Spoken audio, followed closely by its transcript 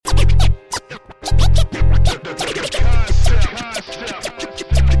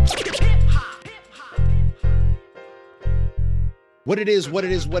What it is, what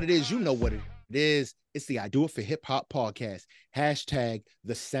it is, what it is. You know what it is. It's the I Do It for Hip Hop podcast. Hashtag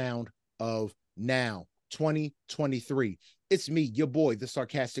the sound of now 2023. It's me, your boy, the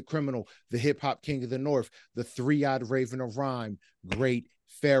sarcastic criminal, the hip hop king of the north, the three-eyed raven of rhyme, great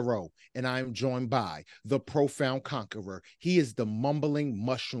Pharaoh. And I am joined by the profound conqueror. He is the mumbling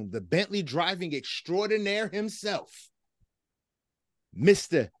mushroom, the Bentley driving extraordinaire himself,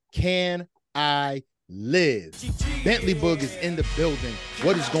 Mr. Can I Live? Bentley Boog is in the building.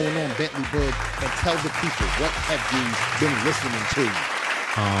 What is going on, Bentley Boog? And tell the people, what have you been listening to?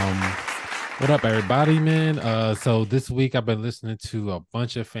 What up, everybody, man? So this week I've been listening to a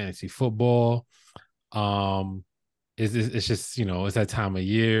bunch of fantasy football. It's just, it's that time of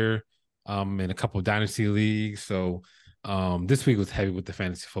year. In a couple of dynasty leagues. So this week was heavy with the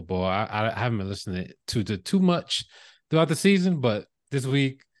fantasy football. I haven't been listening to too much throughout the season, but this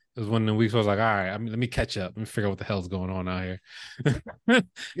week it was one of the weeks where I was like, all right, let me catch up. Let me figure out what the hell's going on out here. You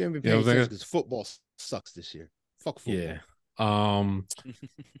haven't been paying attention because football sucks this year. Fuck football. Yeah.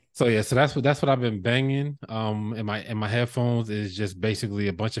 So that's what I've been banging in my headphones is just basically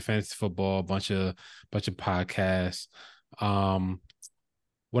a bunch of fantasy football, a bunch of podcasts.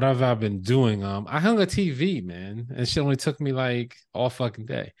 What have I been doing? I hung a TV, man, and shit only took me like all fucking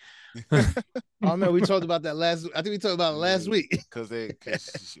day. Oh man, we talked about that last. I think we talked about it last week. Because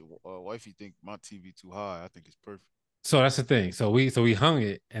wifey think my TV too high. I think it's perfect. So that's the thing. So we hung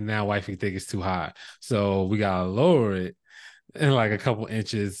it, and now wifey think it's too high. So we gotta lower it in like a couple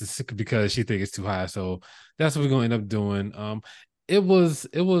inches because she think it's too high. So that's what we're gonna end up doing. It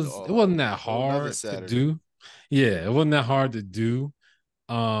wasn't that hard to do. Yeah, it wasn't that hard to do.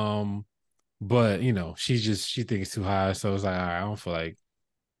 But she thinks it's too high. So it's like, all right, I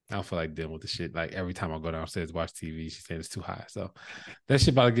don't feel like dealing with the shit. Like every time I go downstairs to watch TV, she said it's too high. So that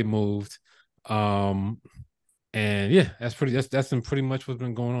shit about to get moved. And yeah, that's pretty much what's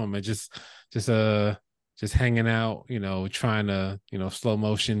been going on, man. Just hanging out, trying to, slow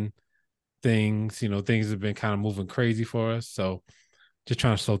motion things. Things have been kind of moving crazy for us. So just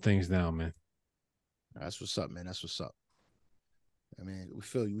trying to slow things down, man. That's what's up, man. That's what's up. I mean, we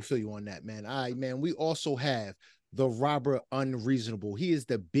feel you on that, man. All right, man. We also have the Robber Unreasonable. He is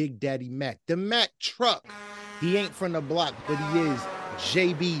the Big Daddy Mac, the Mac truck. He ain't from the block, but he is.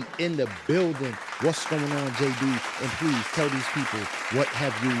 JB in the building. What's going on, JB? And please tell these people, what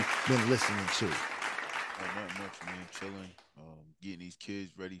have you been listening to? Not much, man. Chilling. Getting these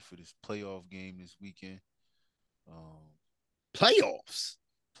kids ready for this playoff game this weekend. Playoffs?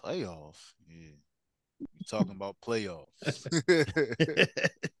 Playoffs? Yeah. You talking about playoffs.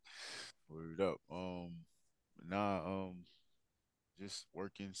 Word up. Just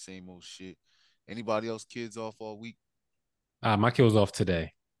working, same old shit. Anybody else kids off all week? My kid was off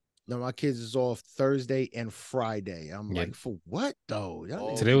today. No, my kids is off Thursday and Friday. I'm like, for what though?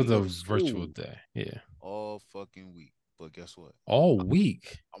 Today was a virtual day. Yeah. All fucking week. But guess what? All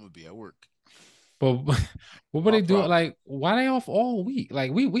week. I'm gonna be at work. But what were they doing? Like, why they off all week?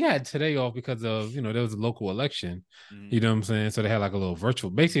 Like, we had today off because of, there was a local election. Mm-hmm. You know what I'm saying? So they had like a little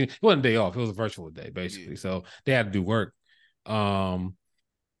virtual. Basically, it wasn't a day off. It was a virtual day, basically. Yeah. So they had to do work. But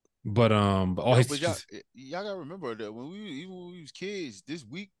y'all gotta remember that when we was kids, this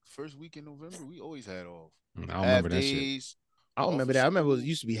week, first week in November, we always had off. I don't remember that shit. I don't remember that. I remember it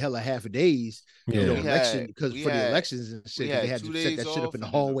used to be hella half a days. Yeah, election because for the elections and shit, they had to set that shit up in the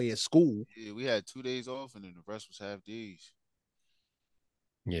hallway at school. Yeah, we had 2 days off, and then the rest was half days.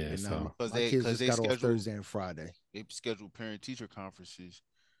 Yeah, and so my kids just got off Thursday and Friday. They scheduled parent-teacher conferences.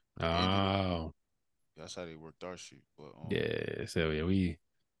 Oh, that's how they worked our shit. But yeah, so yeah,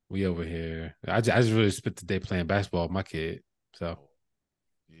 we over here. I just really spent the day playing basketball with my kid. So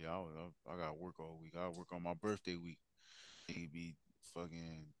yeah, I got work all week. I work on my birthday week. He'd be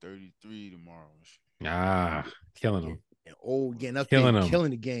fucking 33 tomorrow. Killing him. And getting up there,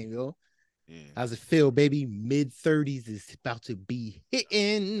 killing the game, yo. Yeah. How's it feel, baby? Mid-30s is about to be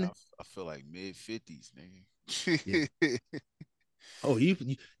hitting. I feel like mid-50s, nigga. Yeah. Oh, you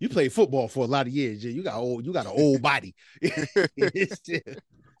played football for a lot of years. You got an old body.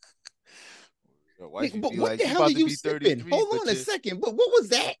 But what the hell are you sipping? Hold on a second. But what was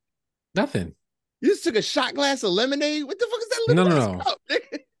that? Nothing. You just took a shot glass of lemonade? What the fuck is that little cup,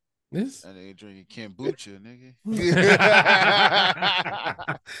 nigga? This? That nigga drinking kombucha, nigga.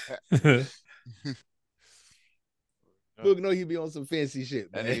 Look, no, he be on some fancy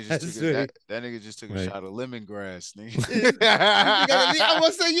shit, man. That nigga just took a shot of lemongrass, nigga. I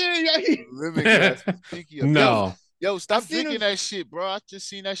was saying, yeah. Lemongrass. No. Yo, stop drinking that shit, bro. I just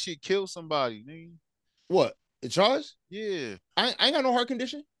seen that shit kill somebody, nigga. What? In charge? Yeah. I ain't got no heart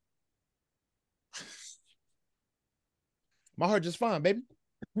condition. My heart just fine, baby.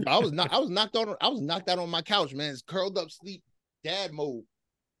 I was knocked out on my couch, man. It's curled up sleep, dad mode.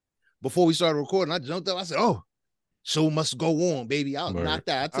 Before we started recording, I jumped up. I said, "Oh, show must go on, baby." I was knocked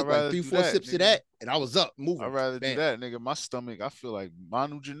out. I took like 3-4 sips of that, and I was up, moving. I'd rather do that, nigga. My stomach, I feel like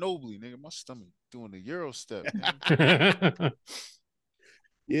Manu Ginobili, nigga. My stomach doing the Euro step.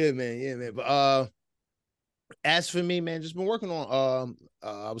 Yeah, man. But as for me, man, just been working on.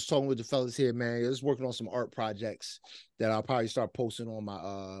 I was talking with the fellas here, man. Just working on some art projects that I'll probably start posting on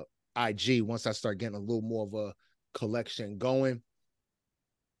my IG once I start getting a little more of a collection going.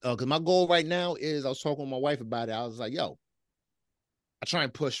 Because my goal right now is, I was talking with my wife about it. I was like, yo, I try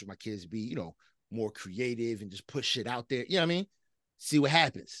and push my kids to be, more creative and just push shit out there. You know what I mean? See what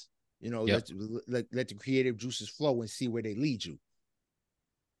happens. Let the creative juices flow and see where they lead you.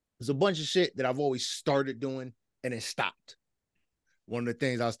 There's a bunch of shit that I've always started doing and then stopped. One of the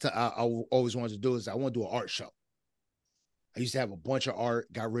things I always wanted to do is I want to do an art show. I used to have a bunch of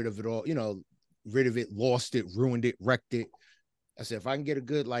art, got rid of it all, rid of it, lost it, ruined it, wrecked it. I said, if I can get a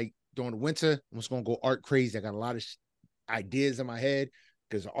good, like during the winter, I'm just going to go art crazy. I got a lot of ideas in my head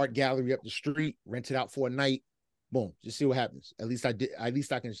because the art gallery up the street, rent it out for a night. Boom, just see what happens. At least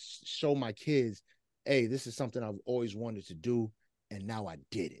I can show my kids, hey, this is something I've always wanted to do. And now I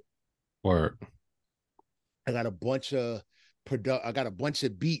did it. Word. I got a bunch of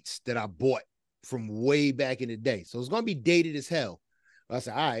beats that I bought from way back in the day. So it's going to be dated as hell. But I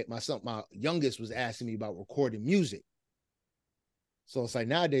said, all right, my youngest was asking me about recording music. So it's like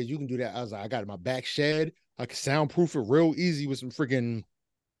nowadays you can do that. I was like, I got it in my back shed. I can soundproof it real easy with some freaking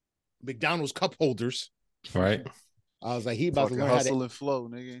McDonald's cup holders. Right. I was like, he about to learn hustle and flow,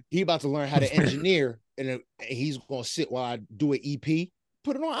 nigga. He about to learn how to engineer, and he's gonna sit while I do an EP.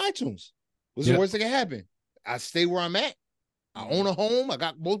 Put it on iTunes. What's the worst that can happen? I stay where I'm at. I own a home. I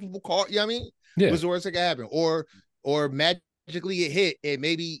got multiple cars. You know what I mean? Yeah. What's the worst that can happen? Or magically it hit, and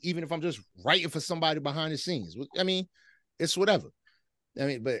maybe even if I'm just writing for somebody behind the scenes. I mean, it's whatever. I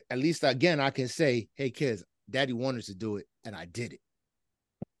mean, but at least again, I can say, hey kids, daddy wanted to do it and I did it.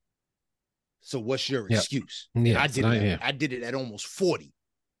 So what's your excuse? Yeah, I did it at almost 40.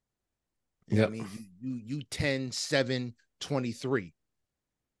 Yeah. I mean, you 10, 7, 23.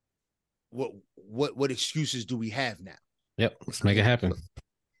 What excuses do we have now? Yep. Let's make it happen.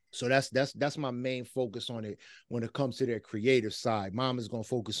 So that's my main focus on it when it comes to their creative side. Mom is gonna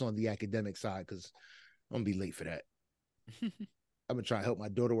focus on the academic side because I'm gonna be late for that. I've been trying to help my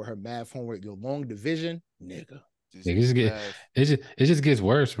daughter with her math homework. Your long division, nigga. It just gets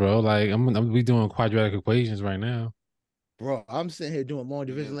worse, bro. Like I'm we doing quadratic equations right now. Bro, I'm sitting here doing long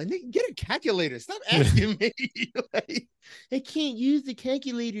division. Like, nigga, get a calculator. Stop asking me. Like, they can't use the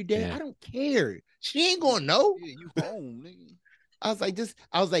calculator, Dad. Yeah. I don't care. She ain't gonna know. Yeah, you home, nigga. I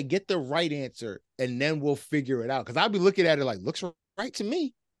was like, get the right answer, and then we'll figure it out. Because I'll be looking at it like, looks right to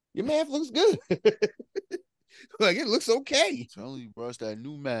me. Your math looks good. Like, it looks okay. I'm telling you, bro, it's that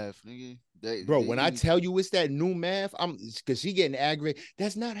new math, nigga. When I tell you it's that new math, because she getting aggravated.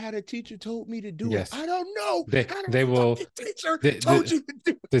 That's not how the teacher told me to do it. I don't know. They will. The teacher told you to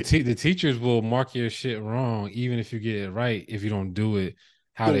do it. The teachers will mark your shit wrong, even if you get it right. If you don't do it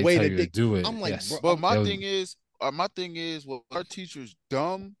how they tell you to do it. I'm like, yes. But my thing is, well, our teachers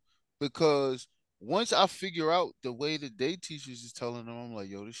dumb because once I figure out the way that they teachers is telling them, I'm like,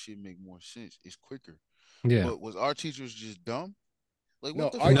 yo, this shit make more sense. It's quicker. Yeah. But was our teachers just dumb? Like,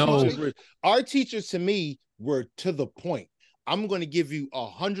 what our teachers to me were to the point. I'm going to give you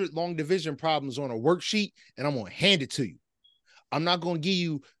 100 long division problems on a worksheet and I'm going to hand it to you. I'm not going to give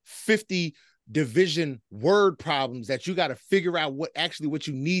you 50 division word problems that you got to figure out what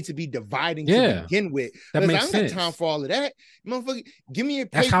you need to be dividing to begin with. That makes sense. I don't got time for all of that. Motherfucker, give me a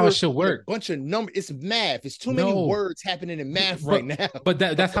paper. That's how it should work. A bunch of numbers. It's math. It's too many words happening in math right now. But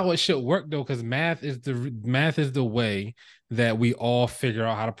that's how it should work though, because math is the way that we all figure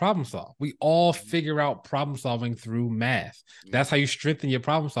out how to problem solve. We all figure out problem solving through math. That's how you strengthen your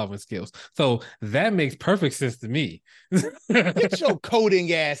problem solving skills. So that makes perfect sense to me. Get your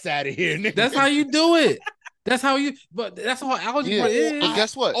coding ass out of here, nigga. That's how you do it. That's how algebra is. But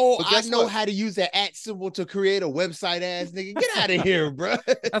guess what? I know how to use that @ symbol to create a website, ass nigga. Get out of here, bro.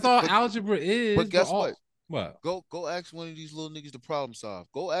 That's all algebra is. But guess what? What? Go ask one of these little niggas to problem solve.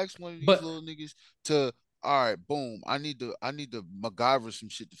 Go ask one of these little niggas to, all right, boom. I need to MacGyver some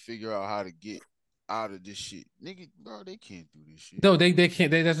shit to figure out how to get out of this shit. Nigga, bro, they can't do this shit. No, they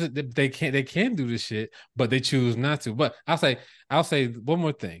can't. They can do this shit, but they choose not to. But I'll say one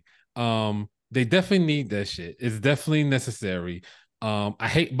more thing. They definitely need that shit. It's definitely necessary. I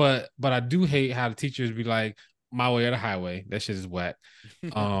hate, but I do hate how the teachers be like, My Way or the Highway. That shit is whack.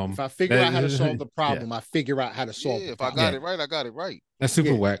 If I figure out how to solve the problem, I figure out how to solve the if I problem. got it right, I got it right. That's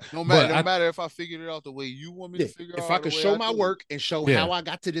super whack. No matter if I figured it out the way you want me to figure out. If I could show my work and show how I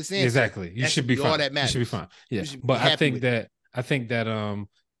got to this answer, exactly, you should be fine. All that matters. You should be fine. Yeah, but I think that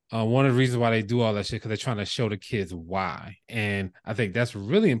one of the reasons why they do all that shit because they're trying to show the kids why, and I think that's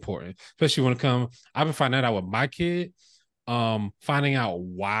really important, especially when it comes. I've been finding that out with my kid. Finding out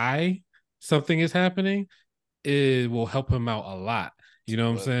why something is happening, it will help him out a lot. You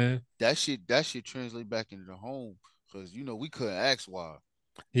know what I'm saying? That shit translate back into the home because we couldn't ask why.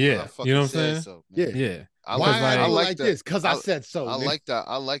 Yeah, you know what I'm saying? So, yeah. I like this because I said so. I like that.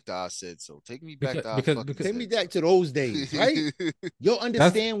 I like that. I said so. Take me back to take me back to those days, right? You'll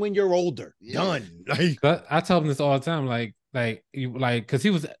understand when you're older. Done. I tell him this all the time, because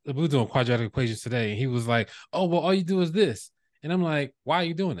we were doing quadratic equations today, and he was like, "Oh, well, all you do is this," and I'm like, "Why are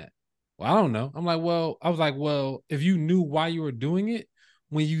you doing that?" Well, I don't know. I was like, well, if you knew why you were doing it,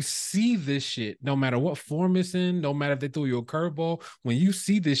 when you see this shit, no matter what form it's in, no matter if they throw you a curveball, when you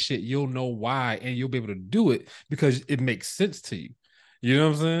see this shit, you'll know why, and you'll be able to do it because it makes sense to you. You know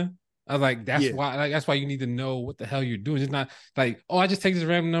what I'm saying? I was like, that's why you need to know what the hell you're doing. It's not like, oh, I just take this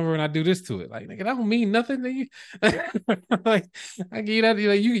random number and I do this to it. Like, nigga, that don't mean nothing to you. Like, I give you that.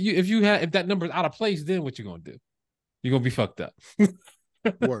 Like, if that number's out of place, then what you gonna do? You're gonna be fucked up.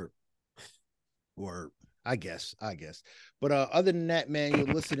 Word. I guess. But other than that, man, you're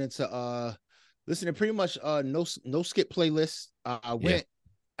listening pretty much no skip playlists. I went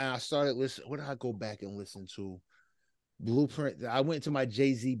and I started listening. What did I go back and listen to? Blueprint. I went to my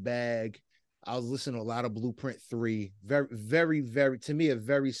Jay-Z bag. I was listening to a lot of Blueprint 3. Very, very, very, to me, a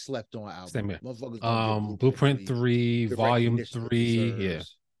very slept on album. Blueprint 3, Volume 3. Yeah.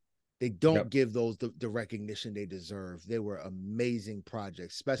 They don't give those the recognition they deserve. They were amazing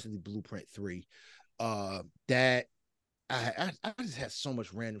projects, especially Blueprint 3. That I just had so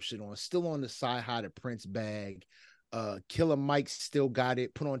much random shit on. Still on the side high to Prince bag. Killer Mike still got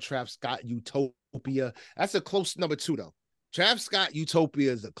it. Put on Travis Scott Utopia. That's a close number 2 though. Travis Scott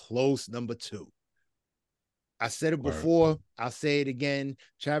Utopia is a close number 2. I said it before. I'll say it again.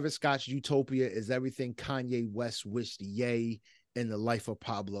 Travis Scott's Utopia is everything Kanye West wished Ye in the life of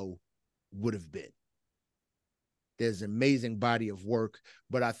Pablo would have been. There's an amazing body of work,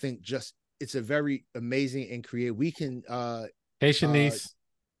 but I think it's a very amazing and creative. We can hey Shanice.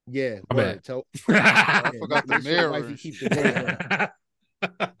 Yeah, my bad. I forgot the mirror.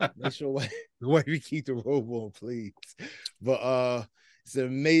 Make sure wifey keep the robe on, please. But it's an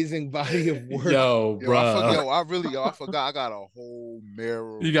amazing body of work. Bro. I forgot. I got a whole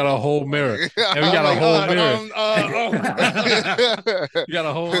mirror. You got a whole mirror. And we got a whole mirror. You got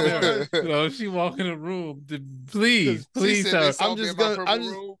a whole mirror. She walk in the room. Please tell her.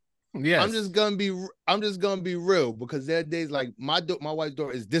 I'm just gonna be real because there are days like my wife's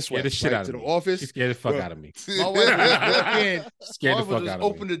door is this way, the shit out to of the me. office. She scared the fuck out of me. My wife was walking, scared the fuck out of me.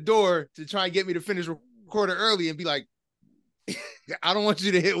 Open the door to try and get me to finish recording early and be like, I don't want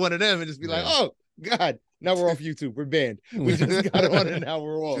you to hit one of them and just be like, oh God, now we're off YouTube. We're banned. We just got on and now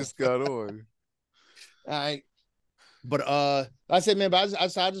we're off. Just got on. All right. But I said, man, but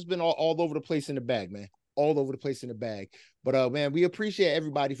I just been all over the place in the bag, man. All over the place in the bag. But man, we appreciate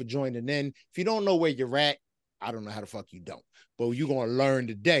everybody for joining in. If you don't know where you're at, I don't know how the fuck you don't. But you're gonna learn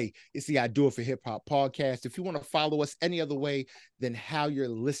today. It's the I Do It for Hip Hop podcast. If you want to follow us any other way than how you're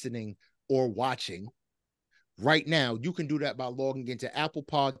listening or watching right now, you can do that by logging into Apple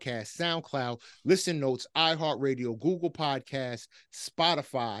Podcasts, SoundCloud, Listen Notes, iHeartRadio, Google Podcasts,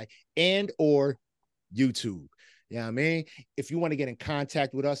 Spotify, and or YouTube. You know what I mean? If you want to get in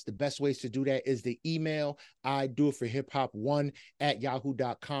contact with us, the best ways to do that is the email, I do it for hip hop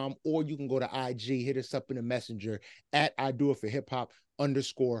 1@yahoo.com, or you can go to IG, hit us up in the messenger at I do it for hip hop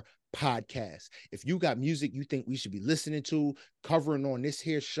 _podcast. If you got music you think we should be listening to, covering on this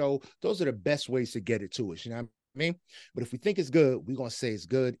here show, those are the best ways to get it to us. You know what I mean? But if we think it's good, we're going to say it's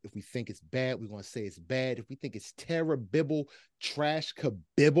good. If we think it's bad, we're going to say it's bad. If we think it's terrible, trash,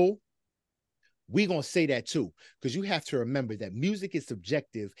 kabibble, we're going to say that too, because you have to remember that music is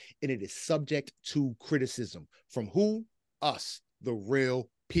subjective and it is subject to criticism from who? Us, the real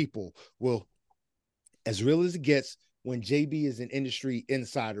people. Well, as real as it gets when JB is an industry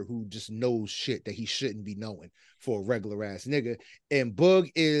insider who just knows shit that he shouldn't be knowing for a regular ass nigga. And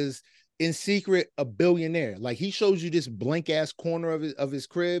Boog is in secret a billionaire. Like he shows you this blank ass corner of his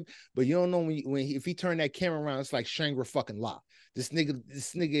crib, but you don't know if he turned that camera around, it's like Shangri fucking La. This nigga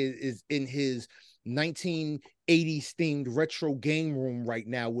is in his 1980s themed retro game room right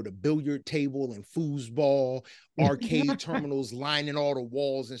now with a billiard table and foosball, arcade terminals lining all the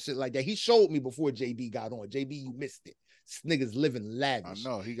walls and shit like that. He showed me before JB got on. JB, you missed it. This nigga's living lavish. I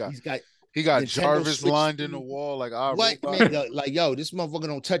know He got Nintendo Jarvis Switch lined 2. in the wall like I What robot. man? Like yo, this motherfucker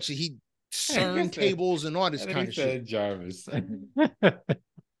don't touch it. He CERN cables and all this kind of shit. Jarvis.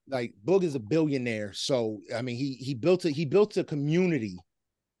 Like Boog is a billionaire, so I mean he built a community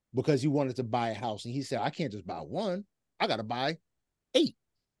because he wanted to buy a house, and he said I can't just buy one, I gotta buy 8.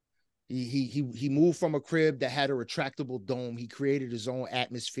 He moved from a crib that had a retractable dome. He created his own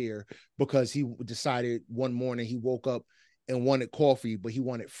atmosphere because he decided one morning he woke up and wanted coffee, but he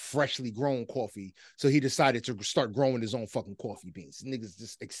wanted freshly grown coffee, so he decided to start growing his own fucking coffee beans. Niggas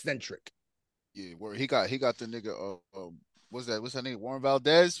just eccentric. Yeah, where he got the nigga. What's that name? Warren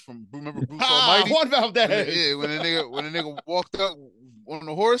Valdez from remember Bruce Almighty? Warren Valdez. When the nigga walked up on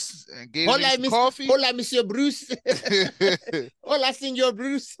the horse and gave him some coffee. Hola, Monsieur Bruce. Hola, Senor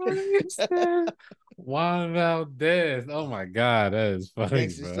Bruce. Juan Valdez. Oh my God, that is funny,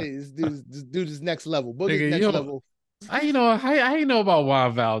 bro. This dude is next level. Boogie's next level. How you know about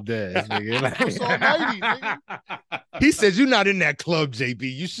Juan Valdez, nigga? Like, Bruce Almighty, nigga. He said you're not in that club,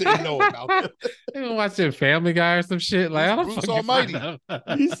 JB. You shouldn't know about it. You been watching Family Guy or some shit? Like, Bruce Almighty.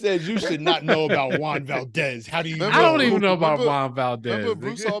 He said you should not know about Juan Valdez. How do you know? I don't even know about Juan Valdez. Remember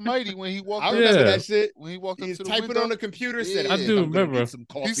Bruce Almighty when he walked I remember that shit. When he walked up to the typing window on the computer, said, I do remember.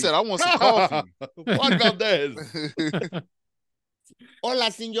 He said, I want some coffee. Juan Valdez.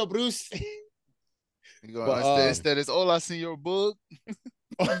 Hola, Senor Bruce. Instead it's hola, Senor Boog.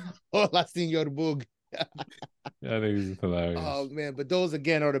 Hola, Senor Boog. That is hilarious. Oh man, but those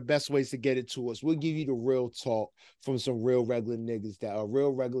again are the best ways to get it to us. We'll give you the real talk from some real regular niggas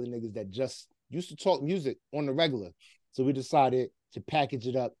that just used to talk music on the regular. So we decided to package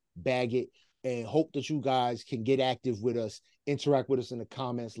it up, bag it, and hope that you guys can get active with us, interact with us in the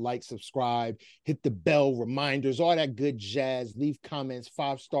comments, like, subscribe, hit the bell, reminders, all that good jazz. Leave comments,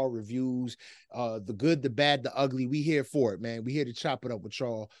 5-star reviews, the good, the bad, the ugly. We here for it, man. We here to chop it up with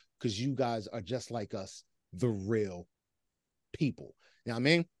y'all because you guys are just like us, the real people. You know what I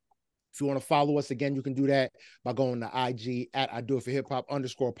mean? If you want to follow us again, you can do that by going to IG at I Do It For Hip Hop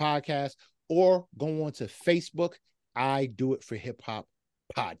 _podcast, or go on to Facebook, I Do It For Hip Hop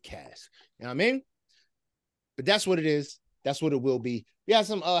podcast. You know what I mean? But that's what it is. That's what it will be. We have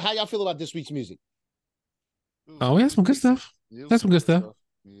some how y'all feel about this week's music? Oh, we had some good stuff. That's some good stuff.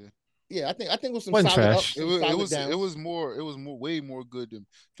 Yeah, I think it was some Wasn't solid trash. ups. It was way more good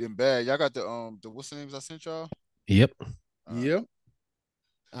than bad. Y'all got the what's the names I sent y'all? Yep. Yep.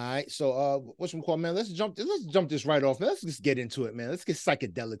 All right. So what's we call, man? Let's jump this right off, man. Let's just get into it, man. Let's get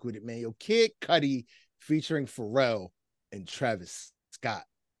psychedelic with it, man. Yo, Kid Cudi featuring Pharrell and Travis Scott.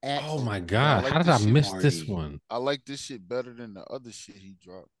 Oh my God. How did I miss this one? I like this shit better than the other shit he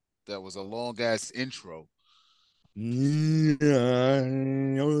dropped. That was a long ass intro. How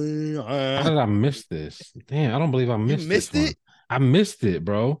did I miss this? Damn, I don't believe I missed this one. I missed it,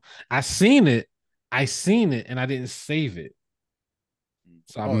 bro. I seen it, and I didn't save it.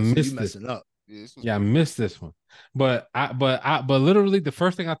 So I missed it. Up. Yeah, I missed this one. But literally the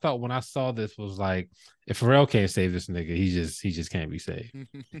first thing I thought when I saw this was like, if Pharrell can't save this nigga, he just can't be saved.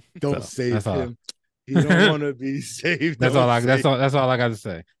 Don't save him. He don't want to be saved. That's all I got to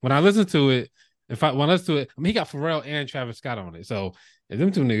say. When I listen to it, when I listen to it, I mean, he got Pharrell and Travis Scott on it. So if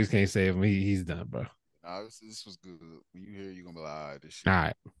them two niggas can't save him, he's done, bro. Nah, this was good. When you hear it, you're gonna be like, all right, this shit. All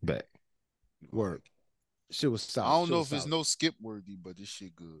right, bet. Work. Shit was solid. I don't know if it's no skip worthy, but this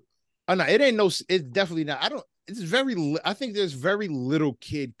shit good. Oh no, it ain't no. It's definitely not. I think there's very little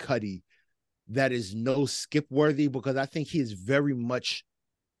Kid Cudi that is no skip worthy because I think he is very much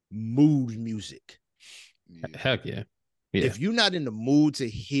mood music. Yeah. Heck yeah. Yeah. If you're not in the mood to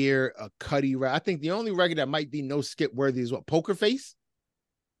hear a Cudi rap, I think the only record that might be no skip worthy is what, Poker Face?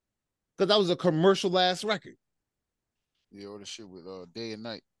 Because that was a commercial ass record. Yeah, or the shit with Day and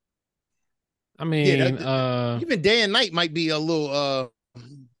Night. I mean, even Day and Night might be a little I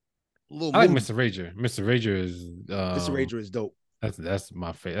like Mr. Rager. Mr. Rager is Mr. Rager is dope. That's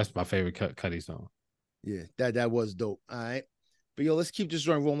my favorite Cudi song. Yeah, that was dope. All right. But yo, let's keep this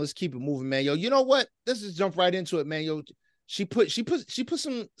joint rolling. Let's keep it moving, man. Yo, you know what? Let's just jump right into it, man. Yo, she put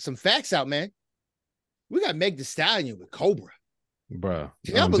some facts out, man. We got Meg Thee Stallion with Cobra. Bruh.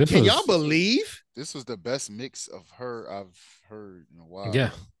 Can y'all believe? This was the best mix of her I've heard in a while.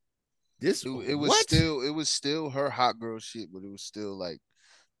 Yeah. It was still her hot girl shit, but it was still like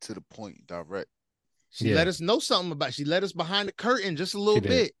to the point, direct. She let us know something about. She let us behind the curtain just a little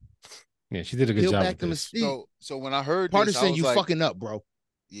bit. Yeah, she did a good Peel job back with the this. mystique. So when I heard this, I Partisan, was you like, fucking up, bro.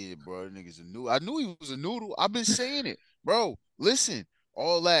 yeah, bro, nigga's a noodle. I knew he was a noodle. I've been saying it, bro. Listen,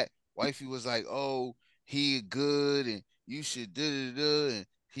 all that wifey was like, oh, he good and you should da da da, and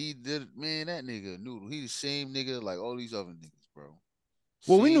he did. Man, that nigga a noodle. He the same nigga like all these other niggas, bro.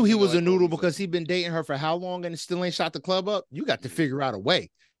 Well, we knew Same he nigga was a like all noodle these because other he'd been dating her for how long and still ain't shot the club up. You got to Yeah. figure out a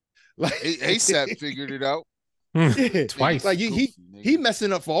way. Like ASAP figured it out. yeah, Twice. like Goofy, he nigga.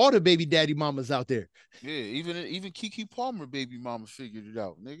 messing up for all the baby daddy mamas out there. Yeah, even Kiki Palmer baby mama figured it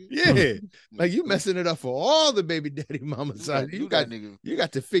out, nigga. Yeah, like Nigga you goofy. messing it up for all the baby daddy mamas out there. Knew that nigga. You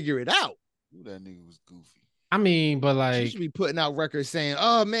got to figure it out. Knew that nigga was goofy. I mean, but She like, should be putting out records saying,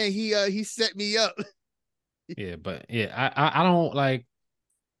 "Oh man, he set me up." yeah, but yeah, I don't like.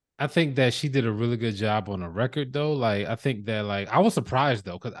 I think that she did a really good job on the record, though. Like, I think that like I was surprised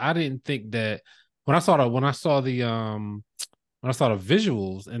though because I didn't think that when I saw the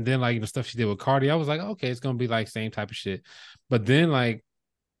visuals and then like the stuff she did with Cardi, I was like, okay, it's gonna be like same type of shit. But then like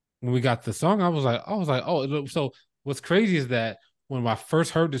when we got the song, I was like, oh, so what's crazy is that when I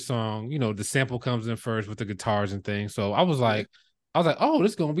first heard the song, you know, the sample comes in first with the guitars and things. So I was like, oh,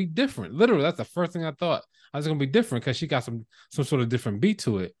 this is gonna be different. Literally, that's the first thing I thought. I was gonna be different because she got some sort of different beat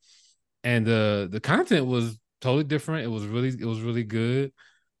to it. And the content was totally different. It was really good.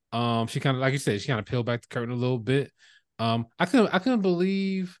 She kind of like you said, she kind of peeled back the curtain a little bit. I couldn't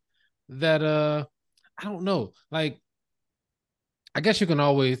believe that I don't know. Like I guess you can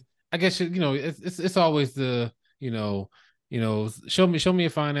always I guess you know it's always the show me a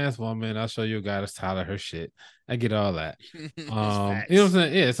finance woman, I'll show you a guy that's tired of her shit. I get all that. It's You know what I'm facts.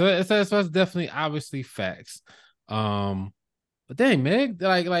 saying? Yeah, so that's definitely obviously facts. But dang, Meg,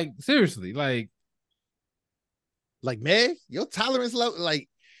 like seriously, Like Meg, your tolerance level, like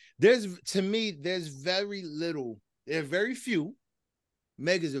to me, there's very little. There are very few.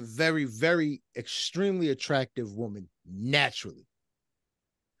 Meg is a very, very extremely attractive woman naturally.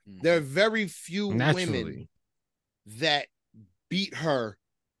 There are very few women naturally. that beat her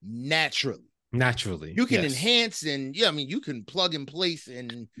naturally. Naturally. You can Yes. enhance and yeah, I mean you can plug and place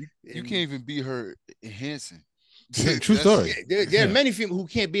and You can't even be her enhancing. True story. There are many people who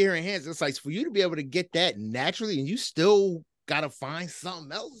can't be her enhance. It's like for you to be able to get that naturally and you still gotta find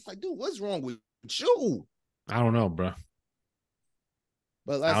something else. It's like, dude, what's wrong with you? I don't know, bro.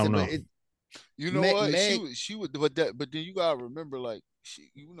 But like I I don't said, know. but it You know what? She would, but then you gotta remember, like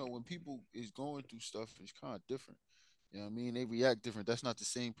when people is going through stuff, it's kind of different. You know what I mean? They react different. That's not the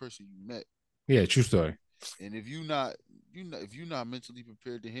same person you met. Yeah, true story. And if if you're not mentally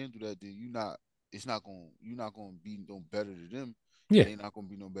prepared to handle that, then you're not gonna be no better to them, Yeah. and they're not gonna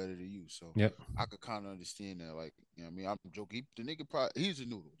be no better to you. So Yep. I could kind of understand that. Like, you know what I mean? I'm joking. The nigga probably he's a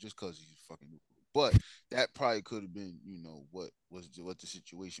noodle just cause he's a fucking noodle. But that probably could have been, what the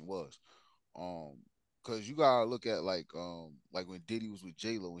situation was. Cause you gotta look at like when Diddy was with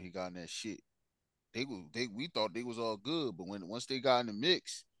J Lo when he got in that shit, we thought they was all good, but once they got in the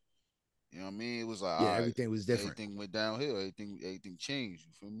mix, you know what I mean? It was like, yeah, all right, everything was different. everything went downhill, everything changed.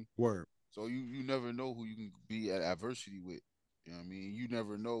 You feel me? Word. So you never know who you can be at adversity with. You know what I mean? You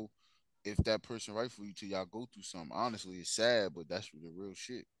never know if that person right for you till y'all go through something. Honestly, it's sad, but that's the real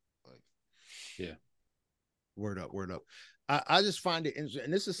shit. Like, yeah. Word up, word up. I just find it interesting,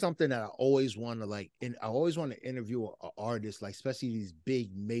 and this is something that I always want to like. And I always want to interview an artist, like especially these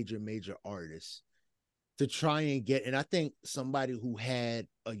big, major artists, to try and get. And I think somebody who had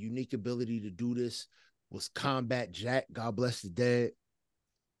a unique ability to do this was Combat Jack. God bless the dead.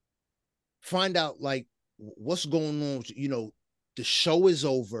 Find out like what's going on. The show is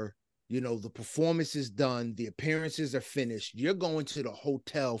over. The performance is done. The appearances are finished. You're going to the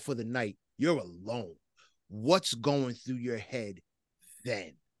hotel for the night. You're alone. What's going through your head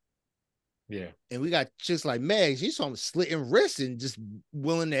then? Yeah. And we got just like Meg, she's on slitting wrists and just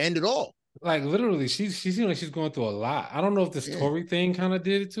willing to end it all. Like literally, she seems like she's going through a lot. I don't know if the story thing kind of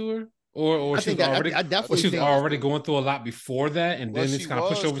did it to her, or I she was think already, I definitely she was think already going through a lot before that, and well, then it's she kind of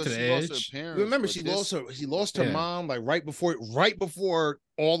pushed was over to because the she lost her edge. parents. remember but she this- lost her Yeah. mom like right before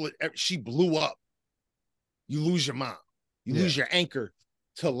she blew up. You lose your mom. You lose your anchor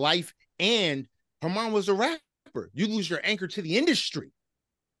to life, and her mom was a rapper. You lose your anchor to the industry.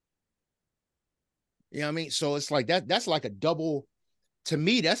 You know what I mean? So it's like that's like a double, to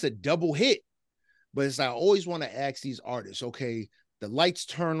me, that's a double hit. But it's like I always want to ask these artists, okay, the lights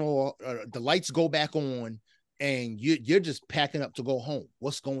turn on, the lights go back on, and you're just packing up to go home.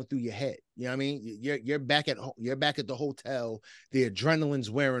 What's going through your head? You know what I mean? You're back at home, you're back at the hotel, the adrenaline's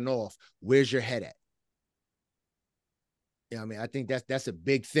wearing off. Where's your head at? I mean, I think that's a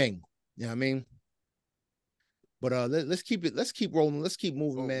big thing. You know what I mean? But let's keep rolling. Let's keep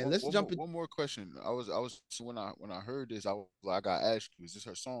moving, man. Let's jump in. One more question. I was when I heard this, I was like, I gotta ask you, is this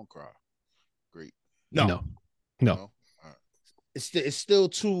her song cry? Great. No. No? All right. It's still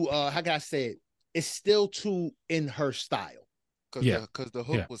too how can I say it? It's still too in her style. Because the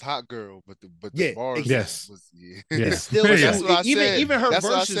hook was hot girl, but the Yeah, bars was It's still that's what I said. Even her That's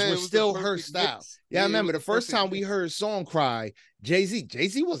verses were still her style. Mix. Yeah, I remember the was first time mix. we heard Song Cry, Jay-Z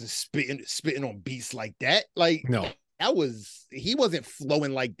wasn't spitting on beats like that. Like No. He wasn't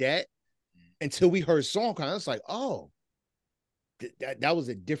flowing like that until we heard Song Cry. It's like, oh, that was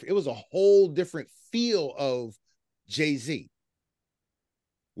it was a whole different feel of Jay-Z.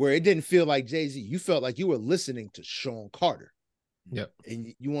 Where it didn't feel like Jay-Z. You felt like you were listening to Sean Carter. Yep.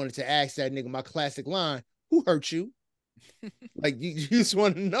 And you wanted to ask that nigga my classic line, who hurt you? Like you just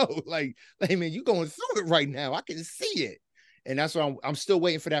want to know, like, hey man, you going through it right now. I can see it. And that's why I'm still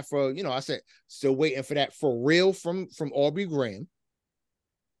waiting for that I said, still waiting for that for real from Aubrey Graham.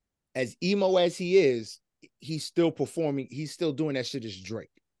 As emo as he is, he's still performing. He's still doing that shit as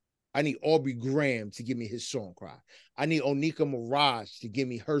Drake. I need Aubrey Graham to give me his song cry. I need Onika Mirage to give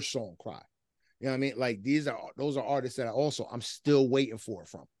me her song cry. You know what I mean? Like those are artists that I'm still waiting for it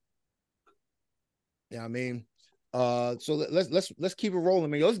from. You know what I mean? So let's keep it rolling,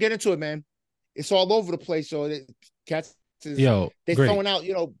 man. Let's get into it, man. It's all over the place. So cats they're throwing out,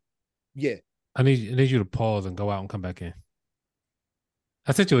 yeah. I need you to pause and go out and come back in.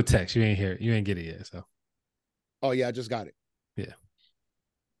 I sent you a text. You ain't hear it. You ain't get it yet. So. Oh yeah, I just got it. Yeah.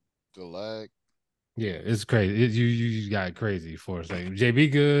 The lag. Yeah, it's crazy. You got it crazy for a second.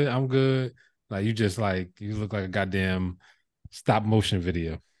 JB good. I'm good. Like you just you look like a goddamn stop motion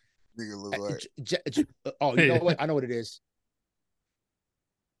video. Nigga look like. You know what? I know what it is.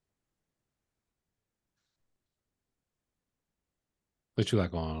 What you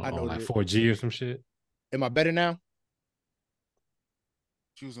like on like 4G or some shit? Am I better now?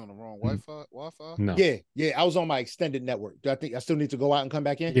 She was on the wrong Wi-Fi? No. Yeah. I was on my extended network. Do I think I still need to go out and come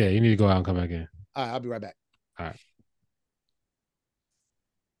back in? Yeah, you need to go out and come back in. All right, I'll be right back. All right.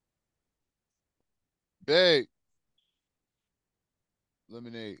 Babe.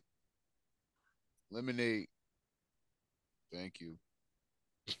 Lemonade. Thank you.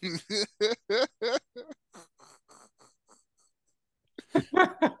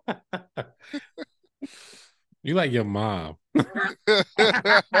 You like your mom.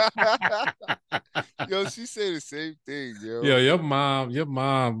 Yo, she said the same thing, yo. Yo, your mom, I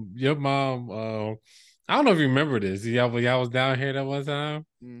don't know if you remember this. Y'all was down here that one time.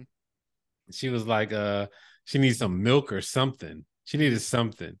 Mm. She was like, she needs some milk or something. She needed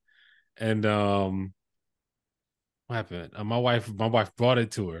something. And what happened? My wife brought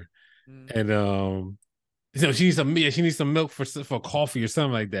it to her. And she needs some milk for coffee or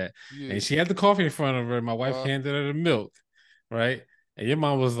something like that. Yeah. And she had the coffee in front of her. My wife handed her the milk, right? And your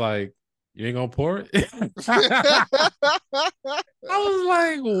mom was like, "You ain't gonna pour it?" I was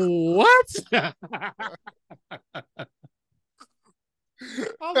like, "What?"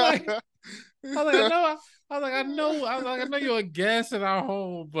 I know you're a guest in our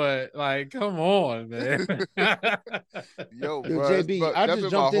home, but like, come on, man. Yo, bro, JB, I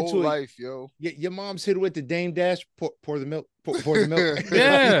just jumped into it. Life, yo. Your mom's hit with the Dame Dash, pour the milk, pour the milk.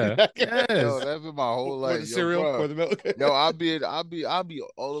 Yeah, yes. Yo, that's been my whole life. Pour the cereal, pour the milk. Yo, I'll be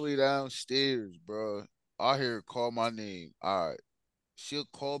all the way downstairs, bro. I hear her call my name. All right, she'll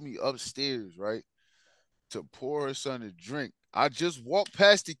call me upstairs, right, to pour her son a drink. I just walked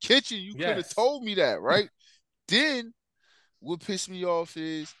past the kitchen. You could have told me that, right? Then what pissed me off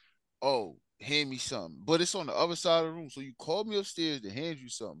is, hand me something. But it's on the other side of the room. So you called me upstairs to hand you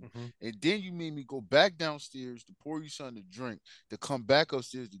something. Mm-hmm. And then you made me go back downstairs to pour you something to drink, to come back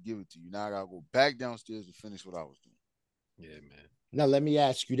upstairs to give it to you. Now I gotta go back downstairs to finish what I was doing. Yeah, man. Now let me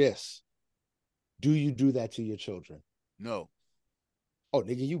ask you this. Do you do that to your children? No. Oh,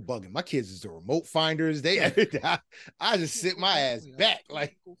 nigga, you bugging. My kids is the remote finders. I just sit my ass back.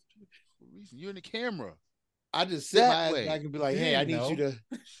 Like, you're in the camera. I just sit my ass back and be like, hey, I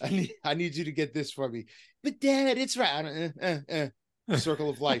need you to get this for me. But Dad, it's right. Circle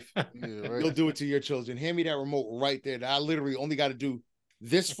of life. Yeah, right. You'll do it to your children. Hand me that remote right there. That I literally only got to do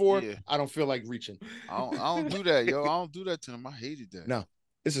this for. Yeah. I don't feel like reaching. I don't do that, yo. I don't do that to them. I hated that. No.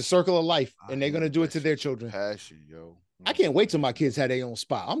 It's a circle of life, and they're gonna do it to their children. Passion, yo. I can't wait till my kids have their own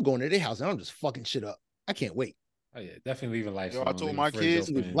spot. I'm going to their house and I'm just fucking shit up. I can't wait. Oh yeah, definitely leaving lights Yo, on. I told Leaving my fridge kids,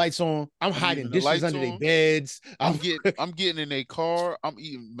 open. Lights on. I'm hiding leaving the dishes lights under their on. beds. I'm getting in a car. I'm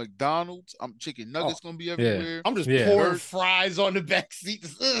eating McDonald's. I'm chicken Oh, nuggets gonna be Yeah, everywhere. I'm just yeah. pouring Dirt. fries on the back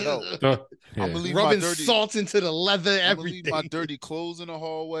seats. Yo, So, I'm yeah. gonna leave my Rubbing dirty. salt into the leather, I'm gonna leave my everything. dirty clothes in the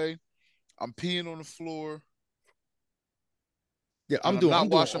hallway. I'm peeing on the floor, Yeah, and I'm I'm doing not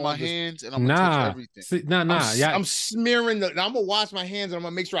washing all my this. hands, and I'm gonna touch Nah, everything. see, nah. Yeah, I'm smearing the. I'm gonna wash my hands and I'm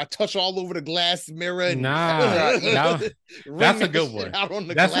gonna make sure I touch all over the glass mirror and nah. After ring That's a that good shit one. out on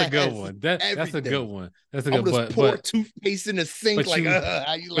the That's a glass. good one. That's a good Everything. one. That's a I'm good. gonna just pour toothpaste in the sink. But Like, you,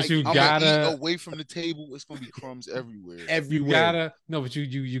 how you but like? you I'm gonna eat gotta, away from the table. It's gonna be crumbs everywhere. you Everywhere. gotta. No, but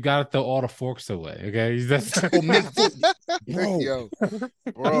you gotta throw all the forks away. Okay, that's. Oh, bro. Yo, You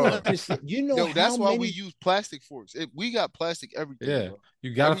bro. understand? You know Yo, how that's why we many? use plastic forks. We got plastic everything, Yeah, bro.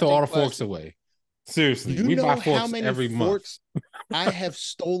 you gotta throw all Everything the forks plastic. away. Seriously, You we buy know how forks many every month. forks I have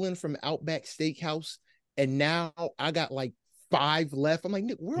stolen from Outback Steakhouse, and now I got like 5 left. I'm like,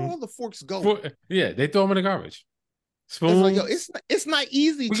 Nick, where all the forks go? Yeah, they throw them in the garbage. It's like, yo, Spoons. it's not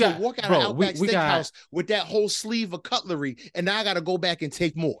easy We to got, walk out of bro. Outback We got, Steakhouse with that whole sleeve of cutlery, and now I got to go back and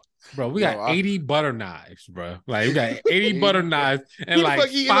take more. bro. We Yo, got 80 butter knives, bro. Like we got 80 80 butter knives and Who the like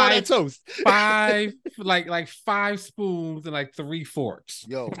fuck eating all that toast? like 5 spoons and like 3 forks.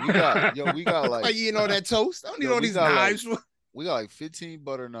 we got Like like eating all that toast? I don't need all we these got like knives. we got like 15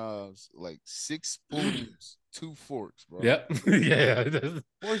 butter knives, like 6 spoons, 2 forks, bro. Yep. Yeah. Forks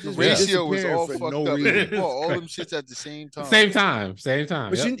The just ratio was disappearing all for fucked no up. reason. You bought all them shits at the same time. Same time. Same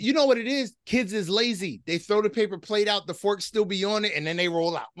time. But Yep. you know what it is? Kids is lazy. They throw the paper plate out, the fork still be on it, and then they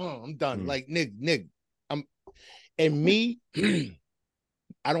roll out. Oh, I'm done. Like, Nick, and me,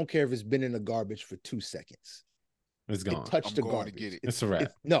 I don't care if it's been in the garbage for 2 seconds. It's gone. It touched I'm the going garbage. to get it. It's a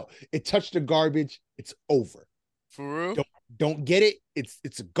wrap. It touched the garbage. It's over. For real? Don't get it.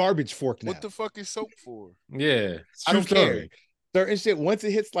 It's a garbage fork now. What the fuck is soap for? Yeah. I don't care. Certain shit, once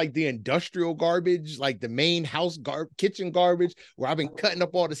it hits like the industrial garbage, like the main house kitchen garbage, where I've been cutting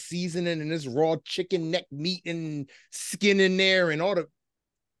up all the seasoning and this raw chicken neck meat and skin in there and all the.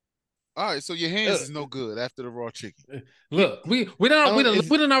 All right, so your hands is no good after the raw chicken. Look, we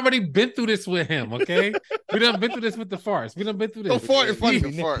done already been through this with him, okay? We done been through this with the farts. We done been through this. Don't fart in front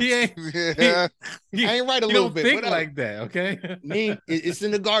of me. Yeah. I ain't right a you little don't bit. think like that, okay? It's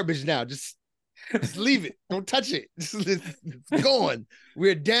in the garbage now. Just leave it. Don't touch it. It's gone.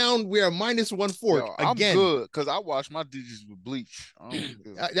 We're down. We're a -1 fork I'm again. good because I wash my dishes with bleach.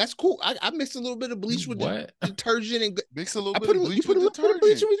 That's cool. I mixed a little bit of bleach with detergent and mix a little bit of bleach with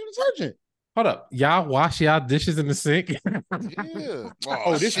detergent. Hold up. Y'all wash y'all dishes in the sink? Yeah.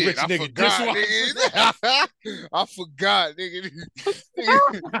 Oh, this shit, rich I nigga forgot, nigga. I forgot, nigga.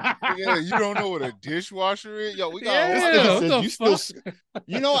 Nigga, you don't know what a dishwasher is? Yo, we got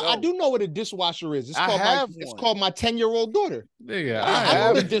you know, I do know what a dishwasher is. It's called my 10-year-old daughter. Nigga, I know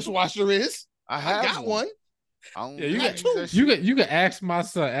what a dishwasher is. I got one. Yeah, you can ask my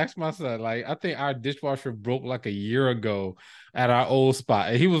son. Like, I think our dishwasher broke like a year ago at our old spot,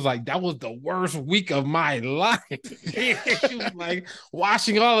 and he was like, "That was the worst week of my life." He was like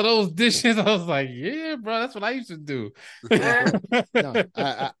washing all of those dishes. I was like, "Yeah, bro, that's what I used to do." No,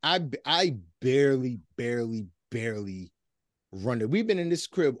 I barely run it. We've been in this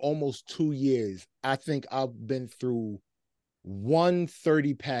crib almost 2 years. I think I've been through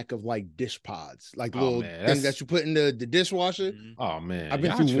 130-pack of like dish pods, like little things that you put in the dishwasher. Oh man, I've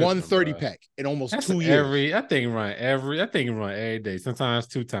been through 130-pack in almost 2 years. I think run every day, sometimes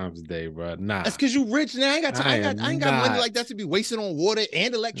 2 times a day, bro. Nah, that's because you rich now. I ain't got time. I ain't got money like that to be wasting on water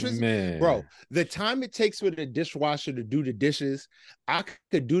and electricity, man. Bro. The time it takes for the dishwasher to do the dishes, I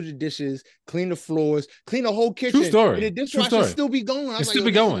could do the dishes, clean the floors, clean the whole kitchen. True story. And the dishwasher still be going. It still be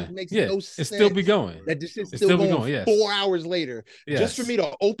going. Yeah, it still be going. That this is still going. Yes. 4 hours later, just for me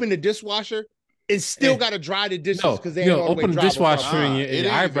to open the dishwasher, it's still got to dry the dishes because they ain't all the way open the dishwasher and your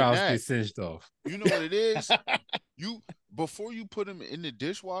eyebrows get singed off. You know what it is? Before you put them in the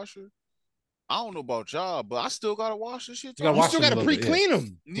dishwasher, I don't know about y'all, but I still gotta wash this shit. You still gotta pre-clean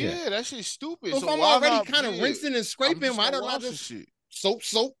them. Yeah, that shit's stupid. So if I'm already kind of rinsing and scraping, why don't I just shit? Soap,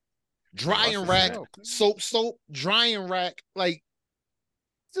 drying rack, soap, drying rack, like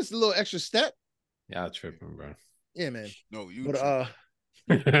just a little extra step. Y'all tripping, bro. Yeah, man. No, you.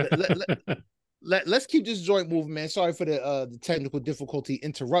 Let's keep this joint moving, man. Sorry for the technical difficulty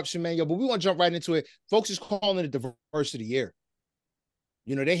interruption, man. But we want to jump right into it. Folks is calling it diversity year.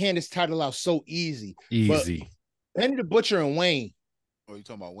 You know, they hand this title out so easy. Benny the Butcher and Wayne. Oh, you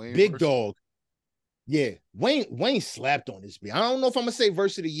talking about Wayne? Big Dog. Yeah, Wayne slapped on this beat. I don't know if I'm gonna say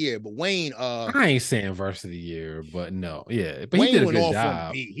verse of the year, but Wayne I ain't saying verse of the year, but no, yeah, but he Wayne did a went good off on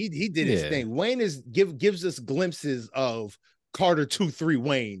job. beat. He did his Yeah. thing. Wayne gives us glimpses of Carter 2-3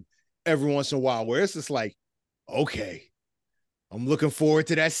 Wayne every once in a while, where it's just like, okay, I'm looking forward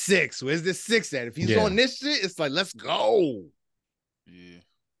to that 6. Where's this 6 at? If he's on this shit, it's like, let's go. Yeah.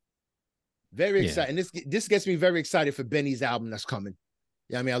 Very exciting. This gets me very excited for Benny's album that's coming.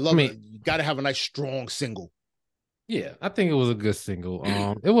 Yeah, I mean, I love it. You gotta have a nice strong single. Yeah, I think it was a good single.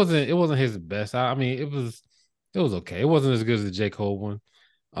 It wasn't his best. I mean, it was okay. It wasn't as good as the J. Cole one.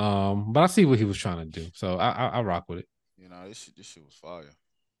 But I see what he was trying to do. So I rock with it. You know, this shit was fire.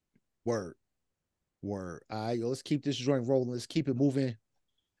 Word. All right, yo, let's keep this joint rolling. Let's keep it moving.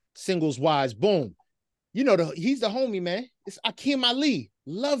 Singles wise, boom. You know, he's the homie, man. It's Akeem Ali.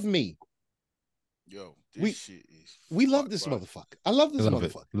 Love me. Yo, this shit is. We love this motherfucker. I love this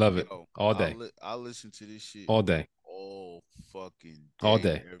motherfucker. Love it. All day. I listen to this shit all day. All fucking day. All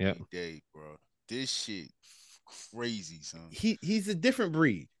day. Every day, bro. This shit crazy, son. He's a different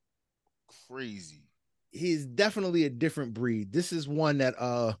breed. Crazy. He's definitely a different breed. This is one that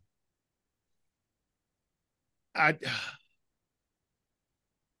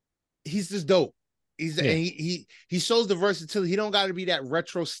he's just dope. And he shows the versatility. He don't got to be that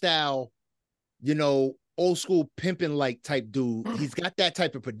retro style, you know, old school pimping like type dude. He's got that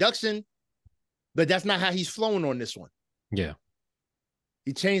type of production, but that's not how he's flowing on this one. Yeah.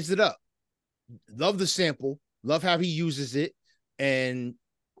 He changed it up. Love the sample. Love how he uses it. And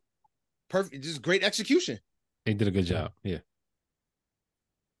perfect, just great execution. He did a good job. Yeah.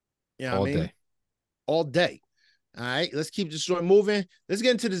 You know what I mean? All day. All right, let's keep this story moving. Let's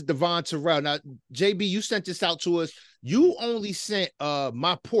get into this Devon Terrell. Now, JB, you sent this out to us. You only sent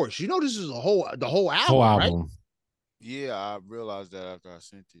My Porsche. You know this is the whole album, right? Yeah, I realized that after I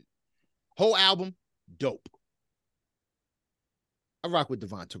sent it. Whole album, dope. I rock with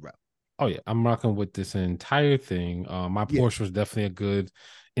Devon Terrell. Oh yeah, I'm rocking with this entire thing. My Porsche was definitely a good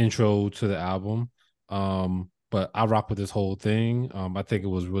intro to the album. But I rock with this whole thing. I think it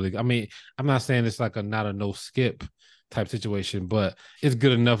was really. I mean, I'm not saying it's like not a no skip type situation, but it's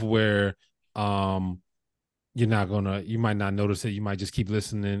good enough where you might not notice it. You might just keep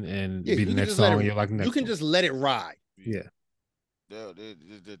listening and be the next song. You're like, you can just let it ride. Yeah.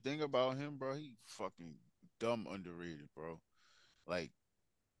 The thing about him, bro, he fucking dumb underrated, bro. Like,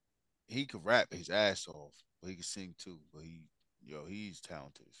 he could rap his ass off, but he could sing too. But he's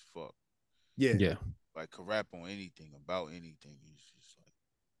talented as fuck. Yeah. Like, could rap on anything, about anything. He's just like,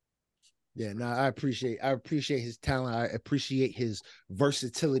 yeah. No, I appreciate his talent. I appreciate his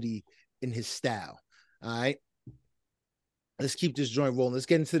versatility in his style. All right, let's keep this joint rolling. Let's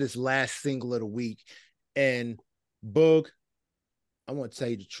get into this last single of the week. And Boog, I want to tell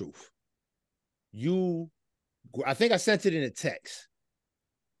you the truth. I think I sent it in a text.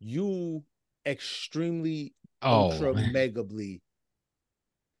 You extremely ultra megably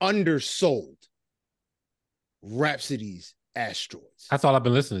undersold Rhapsody's Asteroids. That's all I've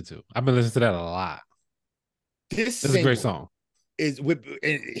been listening to. I've been listening to that a lot. This is a great song. Is with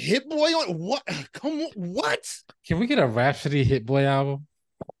Hit Boy on what? Come on, what? Can we get a Rhapsody Hit Boy album?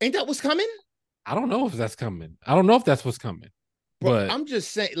 Ain't that what's coming? I don't know if that's coming. I don't know if that's what's coming. But I'm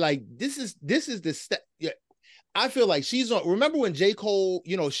just saying, like, this is the step. Yeah, I feel like she's on. Remember when J. Cole,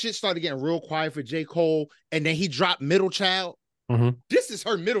 shit started getting real quiet for J. Cole, and then he dropped Middle Child. Mm-hmm. This is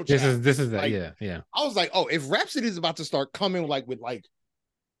her Middle Child. This is that. Like, yeah. I was like, oh, if Rhapsody is about to start coming with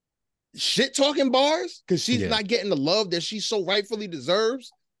shit talking bars because she's not getting the love that she so rightfully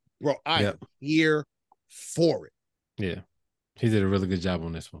deserves, bro, I am here for it. Yeah, he did a really good job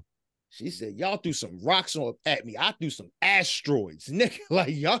on this one. She said, y'all threw some rocks at me. I threw some asteroids. Nigga,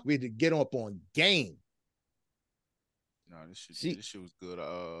 like, y'all need to get up on game. No, this shit was good.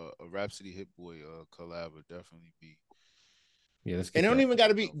 A Rhapsody Hit Boy collab would definitely be. Yeah, let's get and it don't even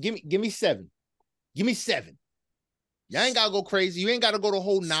gotta be give me 7. Give me 7. Y'all ain't gotta go crazy. You ain't gotta go the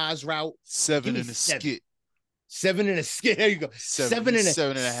whole Nas route. 7 in a skit. 7 in a skit. There you go. 7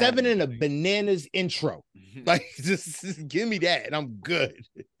 in a bananas intro. Like, just give me that, and I'm good.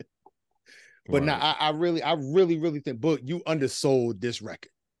 But now I really think, Book, you undersold this record.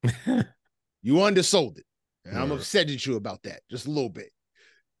 You undersold it. And I'm upset at you about that, just a little bit.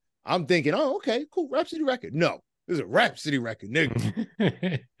 I'm thinking, oh, okay, cool, Rhapsody record. No, this is a Rhapsody record,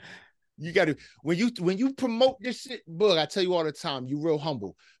 nigga. You got to when you promote this shit, Boog, I tell you all the time, you real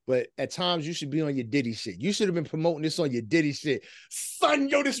humble, but at times you should be on your Diddy shit. You should have been promoting this on your Diddy shit. Son,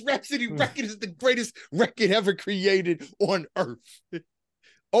 yo, this Rhapsody record is the greatest record ever created on earth.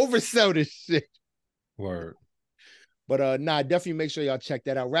 Oversell this shit. Word. But definitely make sure y'all check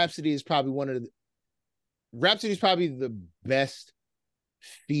that out. Rhapsody is probably one of Rhapsody's probably the best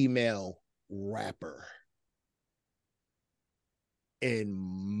female rapper in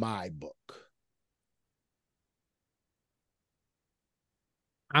my book.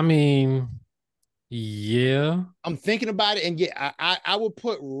 I mean, yeah. I'm thinking about it, and yeah, I would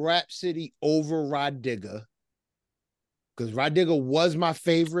put Rhapsody over Rod Digger because Rod Digger was my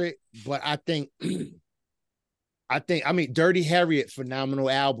favorite, but I mean, Dirty Harriet, phenomenal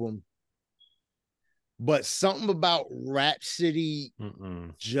album, but something about Rhapsody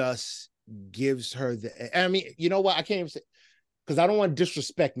just gives her the. I mean, you know what? I can't even say because I don't want to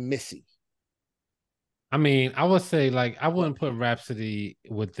disrespect Missy. I mean, I would say like I wouldn't put Rhapsody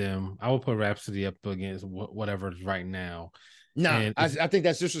with them. I would put Rhapsody up against whatever's right now. Nah, I think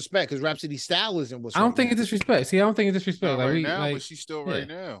that's disrespect because Rhapsody's style isn't what's. I don't think it's disrespect. See, I don't think it's disrespect. Not like right now, but she's still right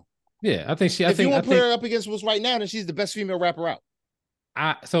now. Yeah, I think she. If you want to put her up against what's right now, then she's the best female rapper out.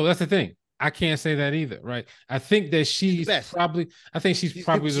 So that's the thing. I can't say that either, right? I think that she's probably. I think she's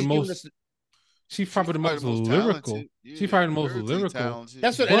probably the most. She's probably the most lyrical. Yeah, she's probably the most lyrical. Talented.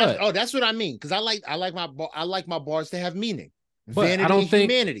 That's what. That's what I mean. Because I like my bars to have meaning. But vanity I don't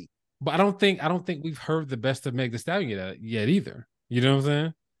think humanity. But I don't think we've heard the best of Meg Thee Stallion yet either. You know what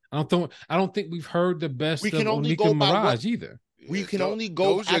I'm saying? I don't think we've heard the best of Onika Mirage either. We can only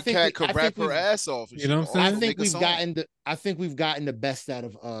go. Doja Cat could rap her ass off. You know what I'm saying? I think we've gotten the best out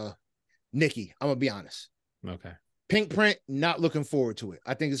of Nicki. I'm gonna be honest. Okay. Pink Print, not looking forward to it.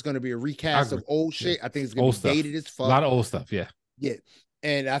 I think it's going to be a recast of old shit. I think it's going to be dated as fuck. A lot of old stuff, yeah. Yeah.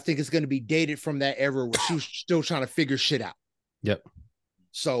 And I think it's going to be dated from that era where she was still trying to figure shit out. Yep.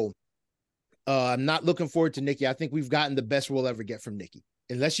 So I'm not looking forward to Nicki. I think we've gotten the best we'll ever get from Nicki.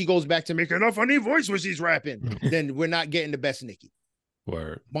 Unless she goes back to making a funny voice when she's rapping, then we're not getting the best Nicki.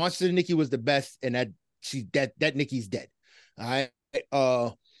 Word. Monster Nicki was the best, and that Nicki's dead. All right.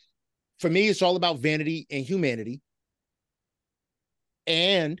 For me, it's all about vanity and humanity.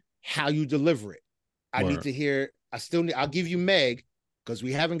 And how you deliver it. I need to hear. I'll give you Meg because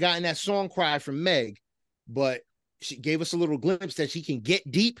we haven't gotten that song cry from Meg, but she gave us a little glimpse that she can get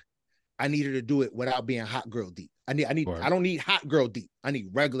deep. I need her to do it without being hot girl deep. I don't need hot girl deep. I need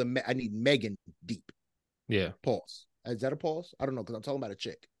I need Megan deep. Yeah. Pause. Is that a pause? I don't know because I'm talking about a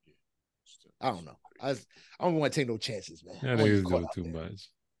chick. I don't know. I don't want to take no chances, man. I think it's doing too much.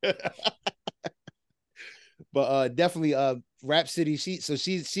 But definitely Rhapsody,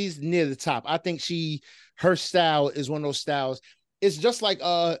 she's near the top. I think her style is one of those styles. It's just like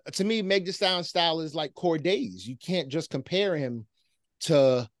to me, Meg Thee Stallion style is like Cordae's. You can't just compare him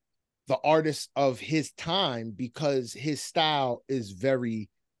to the artists of his time because his style is very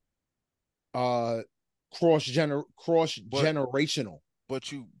cross generational.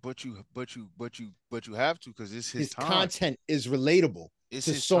 But you have to because it's his time. Content is relatable. It's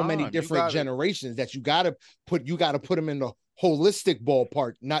to so many different generations that you gotta put them in the holistic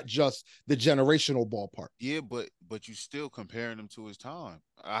ballpark, not just the generational ballpark. Yeah, but you still comparing them to his time.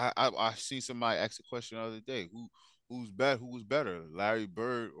 I seen somebody ask a question the other day. Who was better, Larry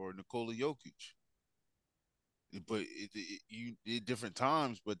Bird or Nikola Jokic? But different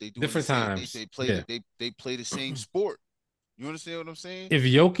times, but they do different times. They play the same sport. You understand what I'm saying? If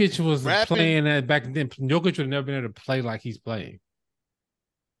Jokic was playing that back then, Jokic would have never been able to play like he's playing.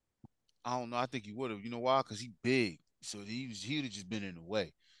 I don't know. I think he would have. You know why? Because he's big. So he would have just been in the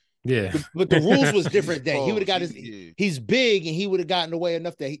way. Yeah. But the rules was different then. He would have got he's big and he would have gotten away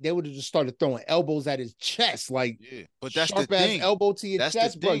enough that they would have just started throwing elbows at his chest. Like, but that's sharp the thing. Ass elbow to your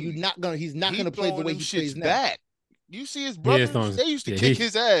chest, bro. He's not gonna play the way he plays now. Back. You see his brothers, they used to kick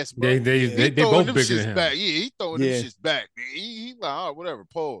his ass, bro. They both bigger than him. Back. Yeah, he throwing them shits back. He like, all right, whatever,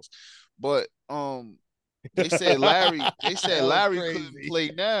 pause. But they said Larry couldn't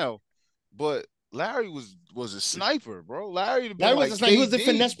play now. But Larry was a sniper, bro. Larry was a sniper. He was a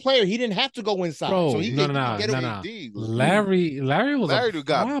finesse player. He didn't have to go inside. Bro, so he no. Larry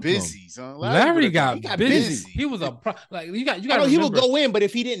got busy, son. Larry got busy. He was a like you got. He would go in, but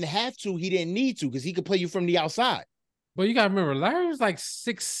if he didn't have to, he didn't need to because he could play you from the outside. But you got to remember, Larry was like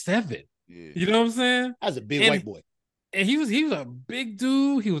 6'7". Yeah. You know what I'm saying? That's a big white boy. And he was a big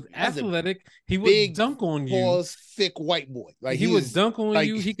dude. He was athletic. He would dunk on you. Thick white boy. Like he would dunk on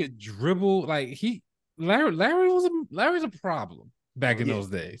you. He could dribble. Like Larry's a problem back in those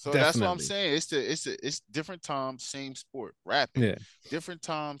days. So that's what I'm saying. It's different times, same sport. Rapping. Yeah. Different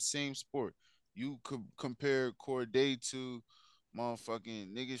times, same sport. You could compare Cordae to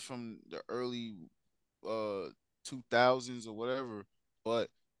motherfucking niggas from the early 2000s or whatever, but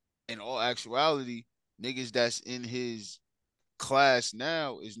in all actuality, niggas that's in his class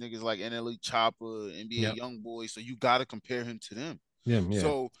now is niggas like NLE Chopper, NBA Youngboy. So you gotta compare him to them. Yeah.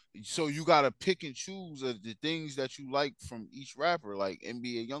 So you gotta pick and choose of the things that you like from each rapper. Like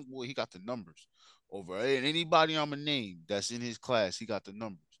NBA YoungBoy, he got the numbers over, and anybody I'm gonna name that's in his class, he got the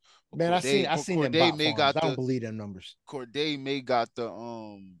numbers. But Man, I seen them Corday bot may farms. got I don't the believe them numbers. Corday may got the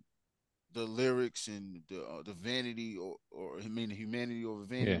lyrics and the vanity or I mean the humanity over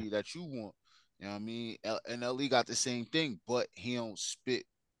vanity that you want. You know what I mean? And LE got the same thing, but he don't spit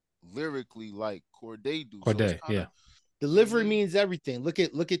lyrically like Corday do. So it's Corday, kind of delivery means everything. Look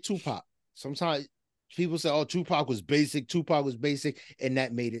at Tupac. Sometimes people say, "Oh, Tupac was basic. Tupac was basic," and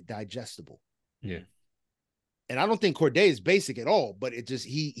that made it digestible. Yeah. And I don't think Corday is basic at all, but it just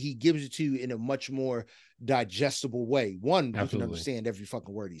he gives it to you in a much more digestible way. One, you can understand every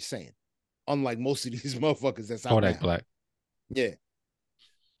fucking word he's saying, unlike most of these motherfuckers that's out Kodak now. Black. Yeah.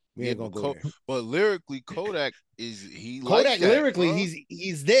 We ain't gonna go there. But lyrically, Kodak Kodak that, lyrically, bro.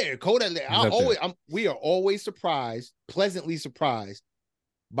 he's there. Kodak, we are always surprised, pleasantly surprised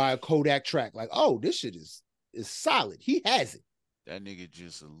by a Kodak track. Like, oh, this shit is solid. He has it. That nigga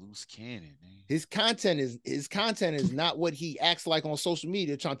just a loose cannon, man. His content is not what he acts like on social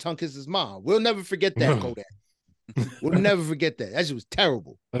media trying to tongue kiss his mom. We'll never forget that, Kodak. We'll never forget that. That shit was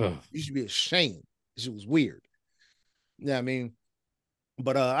terrible. You should be ashamed. This shit was weird. Yeah, I mean,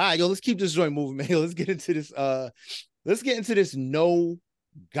 but all right, yo, let's keep this joint moving, man. Let's get into this. Let's get into this No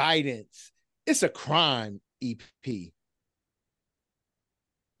Guidance. It's a crime EP.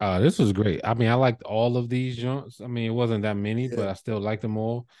 This was great. I mean, I liked all of these joints. I mean, it wasn't that many, but I still liked them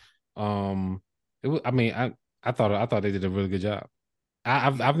all. It was. I mean, I thought they did a really good job.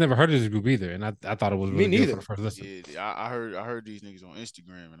 I've never heard of this group either, and I thought it was really good for the first listen. Yeah, I heard these niggas on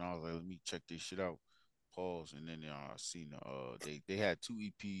Instagram, and I was like, let me check this shit out. Pause, and then I seen they had 2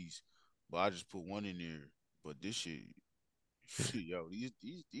 EPs, but I just put one in there. But this shit, yo,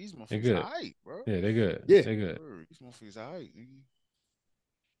 these motherfuckers are hype, bro. Yeah, they're good. Yeah, they're good. These motherfuckers are hype, nigga.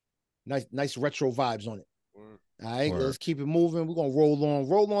 Nice retro vibes on it. All right, let's keep it moving. We're gonna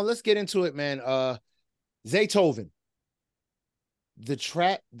roll on. Let's get into it, man. Zaytoven, the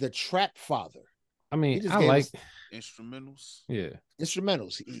trap father. I mean, I like instrumentals. Yeah,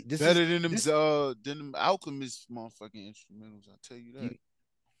 instrumentals. This better than them Alchemist motherfucking instrumentals. I tell you that.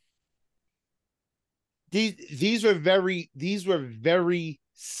 These were very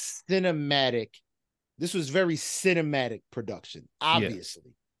cinematic. This was very cinematic production, obviously.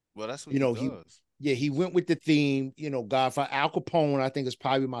 Yeah. Well, that's what he does. He went with the theme. Godfather, Al Capone, I think is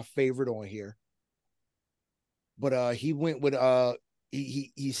probably my favorite on here. But he went with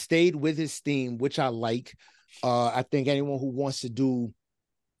he stayed with his theme, which I like. I think anyone who wants to do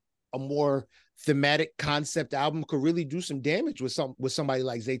a more thematic concept album could really do some damage with somebody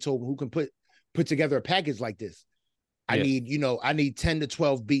like Zaytoven who can put together a package like this. I need 10 to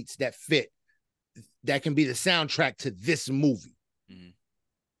 12 beats that fit, that can be the soundtrack to this movie. Mm-hmm.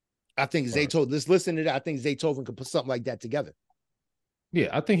 I think Zaytoven, let's listen to that. I think Zaytoven could put something like that together. Yeah,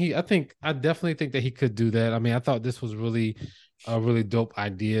 I definitely think that he could do that. I mean, I thought this was really a really dope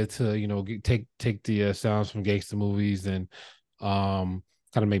idea to, take the sounds from gangster movies and kind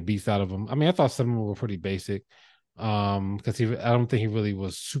of make beats out of them. I mean, I thought some of them were pretty basic because I don't think he really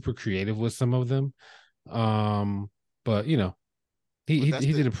was super creative with some of them. But he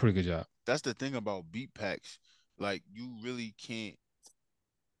did a pretty good job. That's the thing about beat packs. Like, you really can't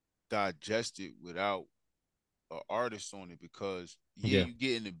digest it without an artist on it, because you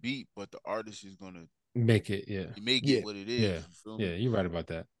get in the beat, but the artist is gonna make it it what it is. You're right about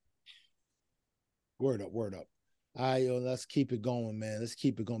that. Word up. All right, yo, let's keep it going, man. Let's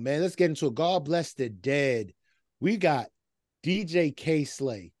get into it. God Bless the Dead. We got DJ K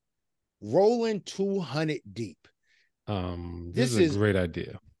Slay rolling 200 deep. This is a great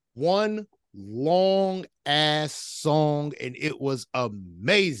idea. One long ass song, and it was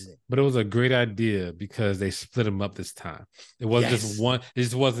amazing. But it was a great idea because they split them up this time. It wasn't just one. It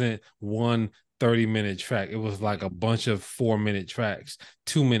just wasn't one 30-minute track. It was like a bunch of 4-minute tracks,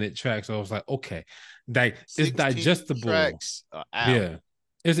 2-minute tracks. So I was like, okay, it's digestible. Tracks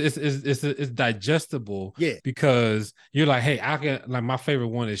It's digestible. Yeah, because you're like, hey, I can, like, my favorite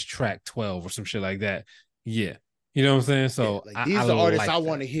one is track 12 or some shit like that. Yeah. You know what I'm saying? So these are artists I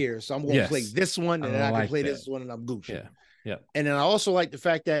want to hear. So I'm going to play this one, and then I can play this one, and I'm Gucci. Yeah. And then I also like the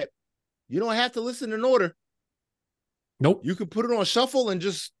fact that you don't have to listen in order. Nope. You can put it on shuffle and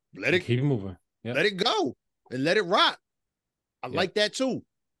just let it keep moving. Yep. Let it go and let it rock. I like that too.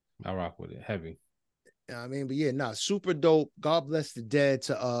 I rock with it heavy. I mean, but super dope. God Bless the Dead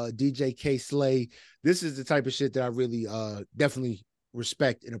to DJ K Slay. This is the type of shit that I really definitely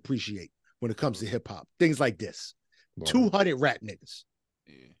respect and appreciate when it comes to hip hop. Things like this. 200 rap niggas.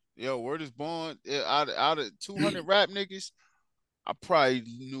 Yeah. Yo, word is born. Out of 200 rap niggas, I probably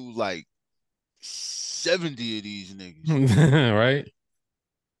knew like 70 of these niggas. Right?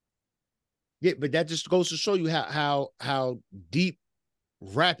 Yeah, but that just goes to show you how deep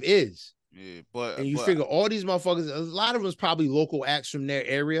rap is. Yeah, And you but figure all these motherfuckers, a lot of them is probably local acts from their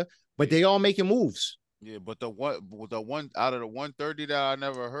area, but they all making moves. yeah, but the one out of the 130 that I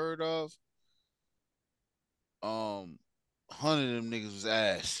never heard of, 100 of them niggas was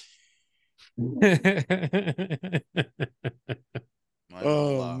ass. I ain't gonna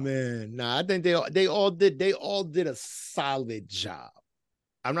Oh lie. man, nah, I think they all did a solid job.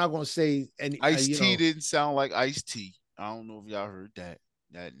 I'm not gonna say any. Ice-T didn't sound like Ice-T. I don't know if y'all heard that.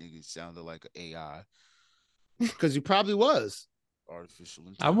 That nigga sounded like an AI, because he probably was. artificial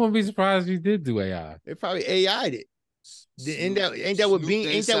intelligence. I wouldn't be surprised if he did do AI. They probably AI'd it. Ain't that what Snoop Bean?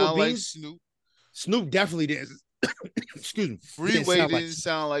 didn't Ain't that what sound like Beans? Snoop. Snoop definitely didn't. Excuse me. Freeway didn't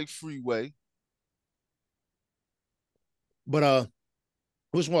sound like Freeway. But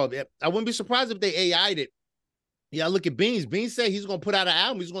which one? I wouldn't be surprised if they AI'd it. Yeah, look at Beans. Beans said he's gonna put out an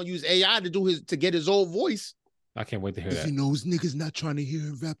album. He's gonna use AI to get his old voice. I can't wait to hear that. He knows niggas not trying to hear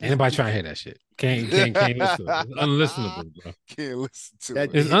him rap. Anybody trying to hear that shit? Can't listen to it. It's unlistenable, bro. Can't listen to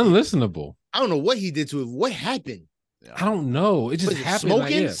it. It's unlistenable. I don't know what he did to it. What happened? I don't know. It just happened.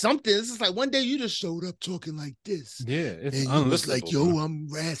 Smoking something. It's just like one day you just showed up talking like this. Yeah, it's and unlistenable. You was like, yo, I'm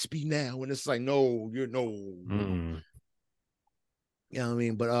raspy now. And it's like, no, you're no. Mm. You know what I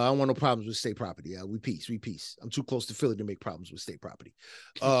mean? But I don't want no problems with state property. We peace. I'm too close to Philly to make problems with state property.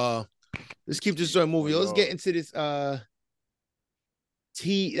 Let's keep this story moving. Let's get into this let's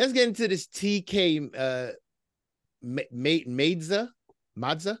get into this TK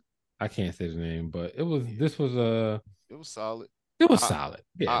Madza. I can't say the name, but it was solid. It was solid.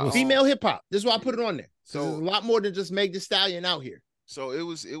 Yeah, female hip hop. This is why I put it on there. So there's a lot more than just Meg Thee Stallion out here. So it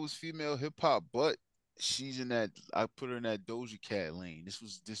was female hip hop, but she's in that. I put her in that Doja Cat lane. This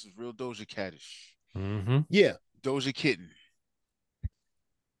is real Doja Cat-ish. Mm-hmm. Yeah, Doja Kitten.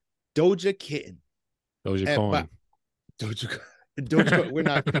 Doja Kitten. Doja Coin. Doja.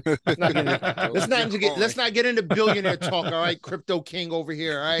 Let's not get into billionaire talk. All right, Crypto King over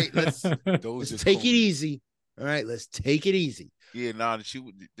here. All right, let's take it easy. All right, let's take it easy. Yeah, nah, this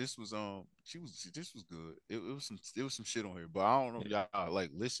was good. It was some shit on here, but I don't know if y'all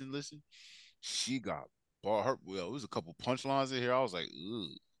like listen. She got bought her. Well, it was a couple punchlines in here. I was like, ugh,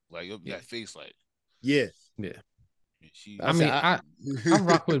 like that face, like yeah. I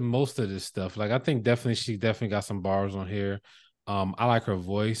rock with most of this stuff. Like I think she definitely got some bars on here. I like her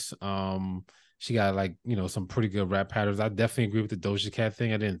voice. She got like some pretty good rap patterns. I definitely agree with the Doja Cat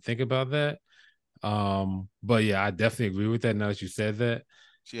thing. I didn't think about that. But yeah, I definitely agree with that now that you said that.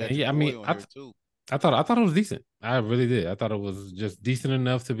 I thought it was decent. I really did. I thought it was just decent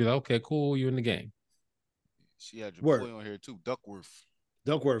enough to be like, okay, cool, you in the game. She had your boy on here too, Duckworth.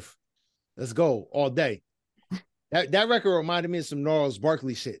 Let's go all day. That record reminded me of some Gnarls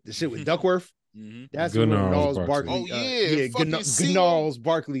Barkley shit. The shit with Duckworth. Mm-hmm. That's good Gnarls Barkley. Oh yeah, good Gnarls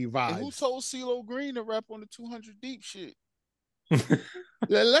Barkley vibes. And who told CeeLo Green to rap on the 200 Deep shit?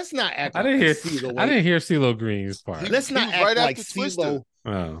 Let's not act. I didn't hear CeeLo Green's part. Let's not act like CeeLo.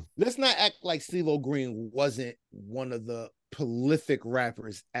 Oh. Let's not act like CeeLo Green wasn't one of the prolific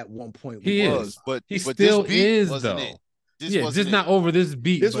rappers at one point. He is, but he still is though. Just not over this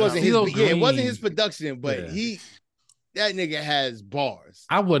beat. This wasn't his. Yeah, it wasn't his production, but that nigga has bars.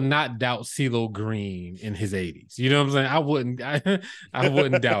 I would not doubt CeeLo Green in his 80s. You know what I'm saying? I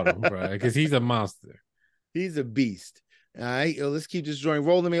wouldn't doubt him, bro, because he's a monster. He's a beast. All right, let's keep this joint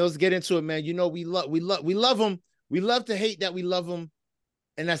rolling, man. Let's get into it, man. We love him. We love to hate that we love him,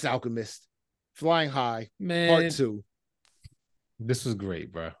 and that's Alchemist, Flying High, man. Part 2. This was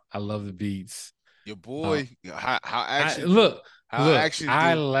great, bro. I love the beats. Your boy, how action?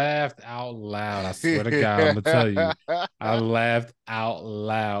 I laughed out loud. I swear to God, I'm gonna tell you, I laughed out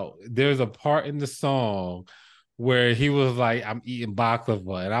loud. There's a part in the song where he was like, "I'm eating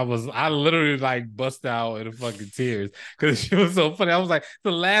baklava," and I literally like bust out in fucking tears because it was so funny. I was like,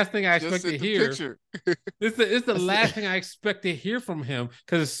 the last thing I expect to hear. It's the last thing I expect to hear from him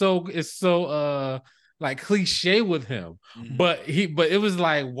because it's so like cliche with him. Mm-hmm. But it was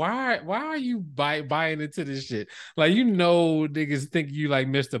like, why are you buying into this shit? Like, niggas think you like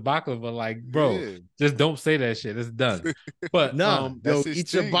Mr. Baklava. Like, bro, just don't say that shit. It's done. But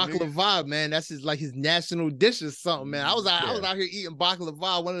eat your baklava, man. That's his national dish or something, man. I was out here eating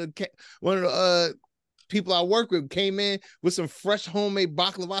baklava. One of the people I work with came in with some fresh homemade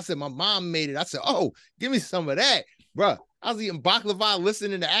baklava. I said, my mom made it. I said, oh, give me some of that, bro. I was eating baklava,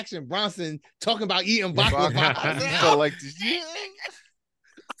 listening to Action Bronson talking about eating baklava. I felt like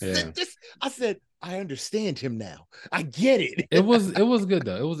this. I said, I understand him now. I get it. It was good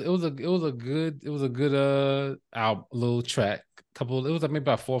though. It was a good little track. Couple. It was like maybe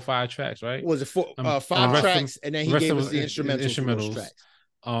about 4 or 5 tracks, right? Was it And the 5 rest tracks, and then he gave us the instrumentals for those tracks.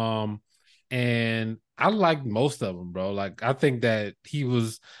 And I liked most of them, bro. Like I think that he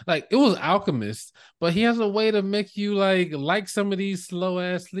was like it was Alchemist, but he has a way to make you like some of these slow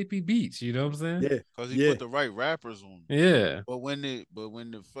ass sleepy beats. You know what I'm saying? Yeah, because he put the right rappers on. Yeah. But when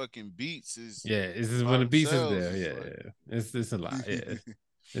the fucking beats is it's just when the beats is there. like, It's a lot. Yeah.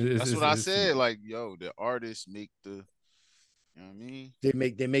 That's what I said. Like, yo, the artists make the, you know what I mean? They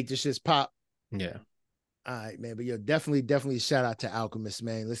make the shits pop. Yeah. All right, man. But yo, definitely shout out to Alchemist,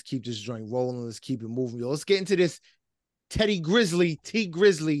 man. Let's keep this joint rolling. Let's keep it moving. Yo, let's get into this T Grizzly,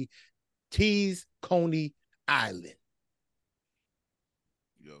 T's Coney Island.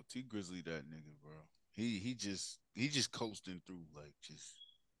 Yo, T Grizzly, that nigga, bro. He just coasting through, like, just.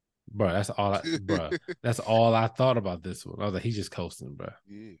 Bro, that's all I thought about this one. I was like, he's just coasting, bro.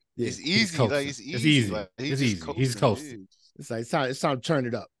 Yeah. It's easy. Like, it's easy. Like, it's easy. He's coasting. It's like it's time to turn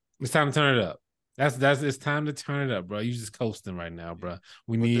it up. It's time to turn it up. It's time to turn it up, bro. You just coasting right now, bro.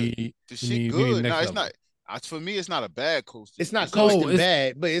 We need the shit good. No, it's not. For me, it's not a bad coasting. It's not coasting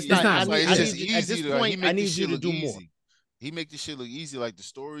bad, but it's not. It's just easy. At this point, I need you to do more. He make this shit look easy. Like the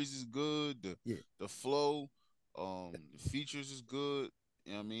stories is good. The flow, the features is good.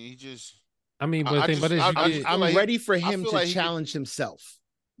 You know what I mean? He just. I mean, but the thing about it, I'm ready for him to challenge himself.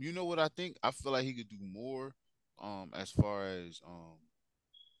 You know what I think? I feel like he could do more. As far as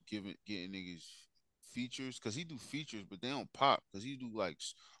getting niggas features, because he do features, but they don't pop. Because he do like,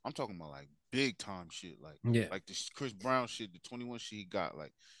 I'm talking about like big time shit, like this Chris Brown shit, the 21 shit he got,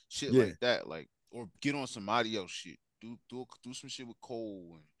 like shit like that, like, or get on somebody else shit. Do some shit with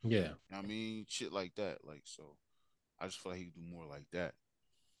Cole and you know what I mean, shit like that. Like, so I just feel like he could do more like that.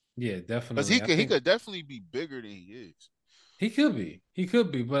 Yeah, definitely. Because he could definitely be bigger than he is. He could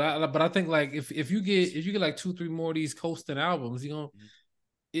be, but I think like if you get like 2-3 more of these coasting albums, you know,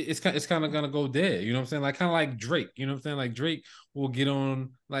 it's kind of gonna go dead. You know what I'm saying? Like kind of like Drake. You know what I'm saying? Like Drake will get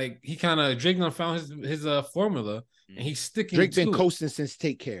on. Like Drake done found his formula, and he's sticking. Drake been coasting since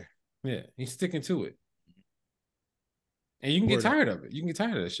Take Care. Yeah, he's sticking to it, and you can get tired of it. You can get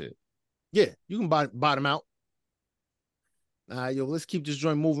tired of that shit. Yeah, you can bottom out. All right, yo, let's keep this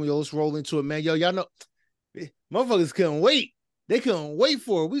joint moving. Yo, let's roll into it, man. Yo, y'all know. Motherfuckers couldn't wait. They couldn't wait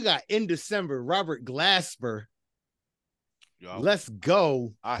for it. We got in December, Robert Glasper. Yo, Let's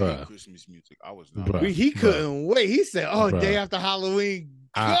go. I hate Christmas music. I was not. He couldn't wait. He said, "Oh, day after Halloween."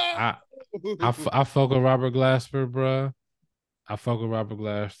 I fuck with Robert Glasper, bro. I fuck with Robert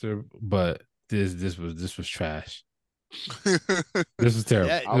Glasper, but this was trash. This was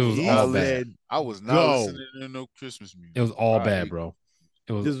terrible. It was all bad. I was not listening to no Christmas music. It was all bad, bro.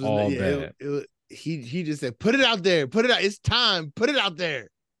 It was all bad. He just said, "Put it out there. Put it out. It's time. Put it out there."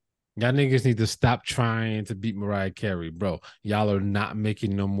 Y'all niggas need to stop trying to beat Mariah Carey, bro. Y'all are not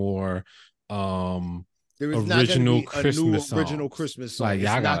making no more original Christmas songs. Like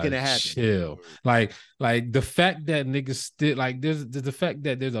y'all gotta gonna happen. Chill. Like the fact that niggas still like there's the fact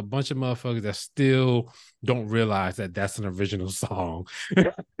that there's a bunch of motherfuckers that still don't realize that that's an original song.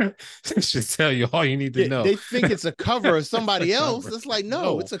 Should tell you all you need to know. They think it's a cover of somebody else. It's like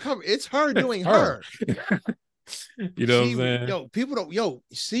no, it's a cover. It's her doing her. You know what I'm saying? Yo, people don't. Yo,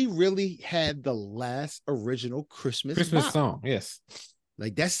 she really had the last original Christmas song. Yes,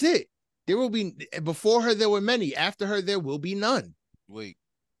 like that's it. There will be before her. There were many. After her, there will be none. Wait,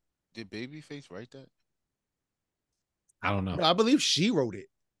 did Babyface write that? I don't know. No, I believe she wrote it.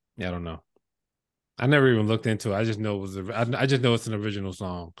 Yeah, I don't know. I never even looked into it. I just know it was. I just know it's an original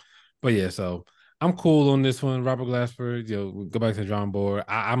song. But yeah, so I'm cool on this one. Robert Glasper, yo, go back to the drawing board.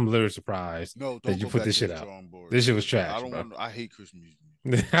 I'm literally surprised that you put this shit out. This shit was trash. I hate Christmas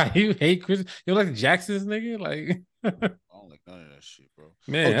music. You hate Christmas? You like Jackson's, nigga? Like I don't like none of that shit, bro.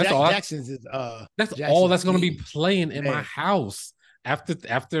 Man, that's all. Jackson's is all that's gonna be playing in my house after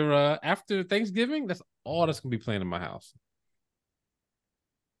Thanksgiving. That's all that's gonna be playing in my house.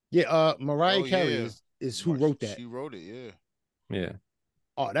 Yeah, Mariah Carey is who wrote that. She wrote it, yeah. Yeah.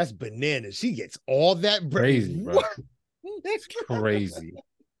 Oh, that's bananas. She gets all that crazy, bro. That's crazy.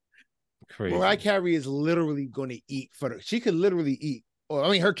 Mariah Carey is literally going to eat she could literally eat. Or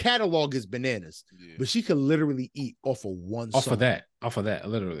I mean, her catalog is bananas, but she could literally eat off of one song. Off of that,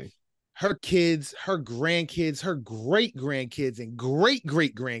 literally. Her kids, her grandkids, her great grandkids, and great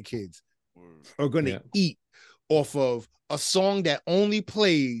grandkids are going to eat off of a song that only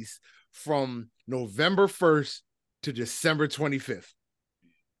plays from November 1st to December 25th.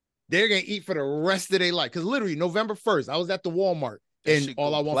 They're going to eat for the rest of their life. Because literally, November 1st, I was at the Walmart. And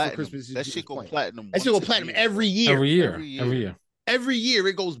All I Want for Christmas is that You shit is go playing. platinum. That shit go platinum every year. Every year. Every year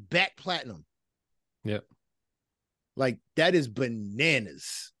it goes back platinum. Yep. Like that is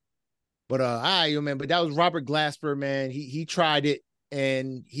bananas. But I remember that was Robert Glasper, man. He tried it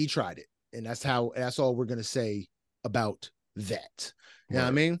and he tried it. And that's all we're gonna say about that. You know what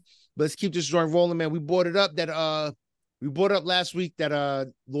I mean? But let's keep this joint rolling, man. We brought it up last week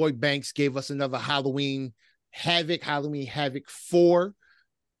that Lloyd Banks gave us another Halloween Havoc 4.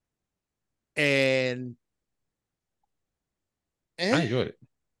 And I enjoyed it.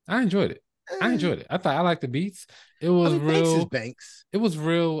 I thought I liked the beats. It was real Banks. It was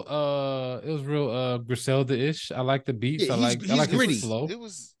real Griselda-ish. I like the beats. Yeah, I like gritty. his flow. It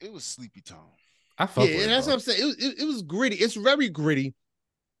was Sleepy Time. I felt with it, that's what I'm saying. It was gritty. It's very gritty.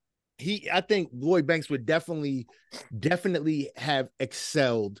 I think Lloyd Banks would definitely have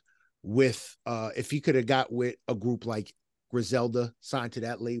excelled with if he could have got with a group like Griselda, signed to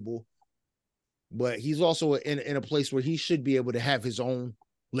that label. But he's also in a place where he should be able to have his own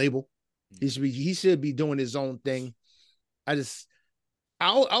label. He should be doing his own thing. I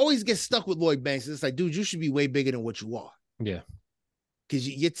always get stuck with Lloyd Banks. It's like, dude, you should be way bigger than what you are. Yeah. Because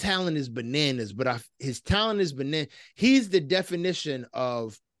your talent is bananas, but his talent is bananas. He's the definition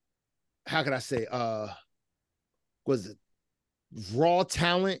of, how can I say, was it raw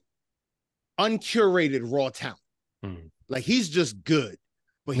talent, uncurated raw talent. Like he's just good,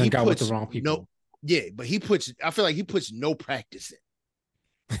 but he got puts with the wrong people. I feel like he puts no practice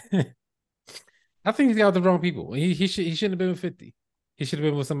in. I think he's got with the wrong people. He shouldn't have been with 50. He should have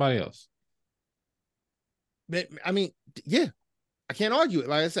been with somebody else. But, I mean, yeah, I can't argue it.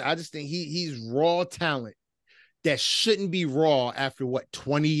 Like I said, I just think he's raw talent that shouldn't be raw after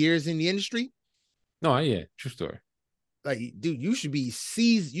 20 years in the industry. No, yeah, true story. Like, dude, you should be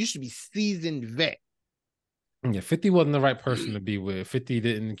seasoned vet. Yeah, 50 wasn't the right person to be with. 50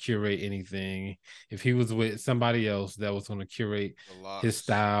 didn't curate anything. If he was with somebody else that was going to curate his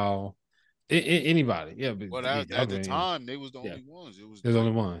style, anybody, yeah. But at the time, they was the only ones. It was the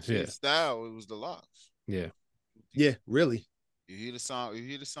only ones. Yeah, style. It was the Locks. Yeah, really. You hear the sound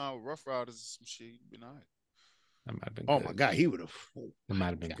with Rough Riders and some shit. You'd been all right. That might have been. Oh good. my God, he would have. It might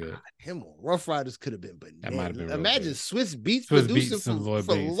have been good. Him on Rough Riders could have been bananas. That might have been. Imagine Swiss Beats producing for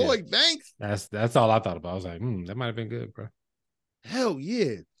Lloyd Banks. That's all I thought about. I was like, that might have been good, bro. Hell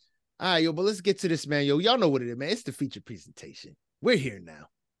yeah! All right, yo, but let's get to this, man. Yo, y'all know what it is, man. It's the feature presentation. We're here now.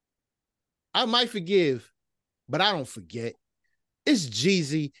 I might forgive, but I don't forget. It's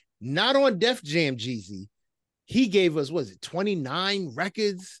Jeezy, not on Def Jam Jeezy. He gave us, 29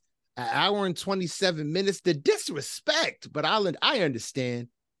 records? An hour and 27 minutes. The disrespect, but I understand.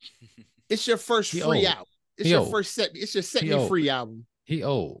 It's your first free album. It's your first set. It's your set me free album. He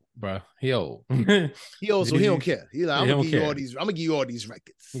old, bro. He old. He old, so he don't care. He like, I'm gonna give you all these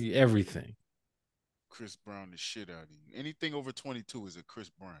records. Everything. Chris Brown the shit out of you. Anything over 22 is a Chris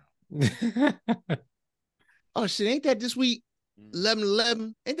Brown. Oh shit! Ain't that this week?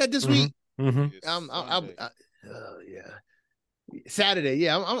 11/11. Ain't that this week? Yeah. Saturday,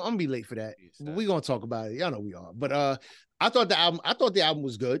 yeah, I'm gonna be late for that. But we gonna talk about it. Y'all know we are. But I thought the album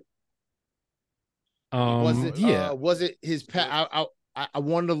was good. Was it his? I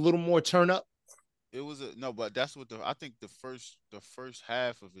wanted a little more turn up. It was but that's what I think the first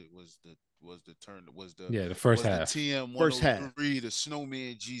half of it was the first half. The TM 103, the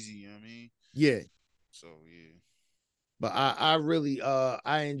Snowman Jeezy. You know what I mean? Yeah. So yeah. But I really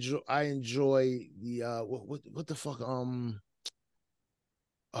I enjoy the what the fuck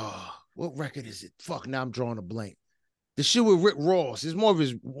what record is it? Fuck, now I'm drawing a blank. The shit with Rick Ross is more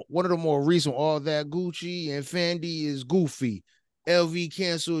of one of the more recent. All That Gucci and Fendi is goofy. LV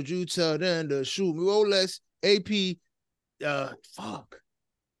canceled. You tell them to shoot me. Rolex, AP. Fuck.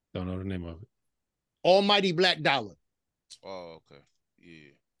 Don't know the name of it. Almighty Black Dollar. Oh, okay.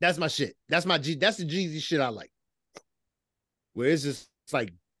 Yeah. That's my shit. That's the Jeezy shit I like. Where it's just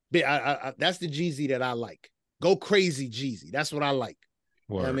like, that's the Jeezy that I like. Go crazy Jeezy. That's what I like.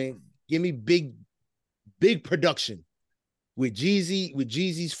 You know what I mean, give me big production with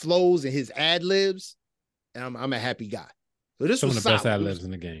Jeezy's flows and ad libs, and I'm a happy guy. So this was some of the best ad libs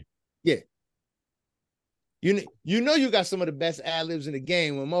in the game. Yeah, you know you got some of the best ad libs in the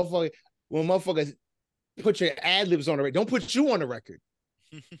game when motherfuckers put your ad libs on the record. Don't put you on the record.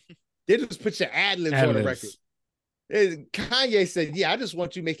 They just put your ad libs on the record. Kanye said, "Yeah, I just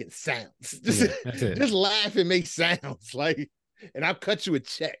want you making sounds. Just laugh and make sounds like." And I'll cut you a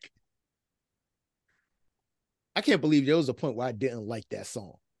check. I can't believe there was a point where I didn't like that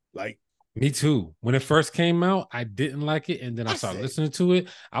song. Like, Me too. When it first came out, I didn't like it, and then I started listening to it.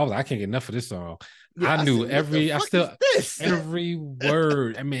 I can't get enough of this song. Yeah, I knew said, every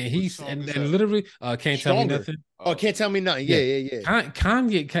word. I mean, and literally, can't Stronger. tell me nothing. Oh, can't tell me nothing. Yeah.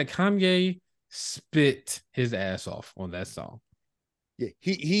 Kanye spit his ass off on that song. Yeah,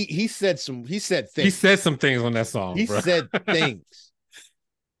 he said things. He said some things on that song. He said things.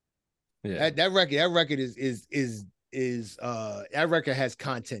 Yeah, that record is that record has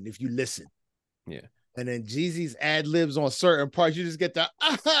content if you listen. Yeah. And then Jeezy's ad libs on certain parts, you just get the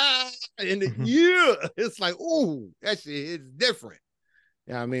and it's like, ooh, that shit is different.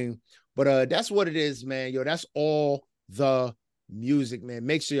 You know what I mean? But that's what it is, man. Yo, that's all the music, man.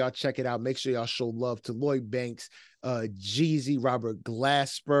 Make sure y'all check it out. Make sure y'all show love to Lloyd Banks, Jeezy, Robert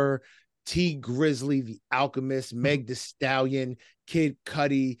Glasper, T Grizzly, The Alchemist, Meg Thee Stallion, Kid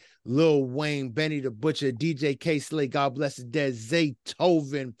Cudi, Lil Wayne, Benny the Butcher, DJ K-Slay, God Bless the Dead,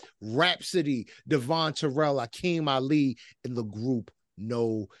 Zaytoven, Rhapsody, Devon Terrell, Akeem Ali, and the group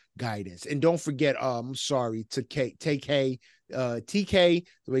No Guidance. And don't forget, I'm sorry, TK,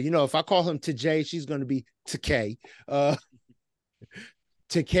 well, you know, if I call him TJ, she's going to be TK.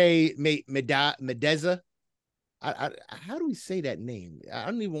 TK Medeza. How do we say that name? I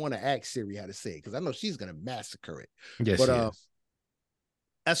don't even want to ask Siri how to say it because I know she's gonna massacre it. Yes, but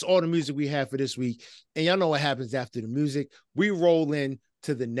that's all the music we have for this week. And y'all know what happens after the music. We roll in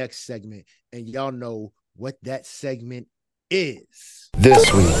to the next segment, and y'all know what that segment is.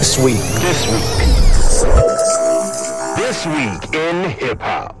 This week in hip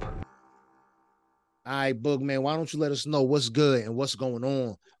hop. All right, Boog, man, why don't you let us know what's good and what's going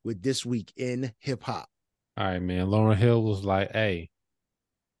on with This Week in Hip Hop? All right, man. Lauryn Hill was like, hey,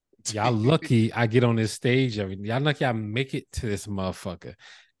 y'all lucky I get on this stage y'all lucky I make it to this motherfucker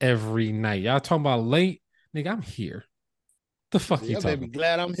every night. Y'all talking about late? Nigga, I'm here. The fuck you talking about? Be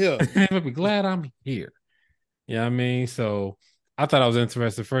glad I'm here. Be glad I'm here. You know what I mean? So I thought I was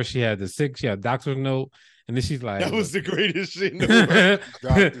interested. First, she had a doctor's note, and then she's like, that was the greatest shit in the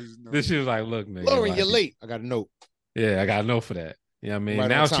world. Then she was like, look, nigga. Lauryn, you're late. I got a note. Yeah, I got a note for that. You know what I mean? Right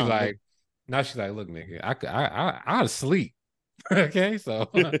now she's like, look, nigga, I'll sleep. Okay, so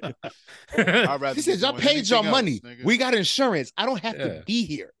she says, I paid y'all money. Nigga. We got insurance. I don't have to be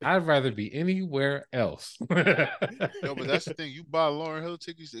here. I'd rather be anywhere else. No, but that's the thing. You buy Lauryn Hill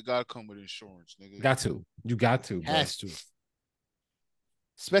tickets, they gotta come with insurance, nigga. Got to. You got to. Has to.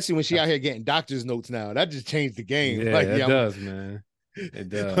 Especially when she out here getting doctor's notes now. That just changed the game. Yeah, it does, man. It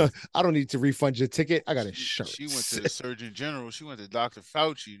does. I don't need to refund your ticket. I got insurance. She went to the Surgeon General. She went to Dr.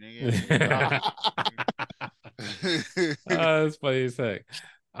 Fauci, nigga. That's funny as heck.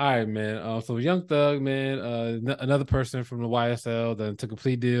 All right, man. So Young Thug, man, another person from the YSL that took a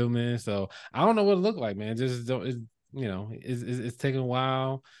plea deal, man. So I don't know what it looked like, man. Just don't, it's taking a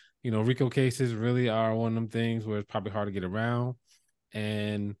while. You know, RICO cases really are one of them things where it's probably hard to get around,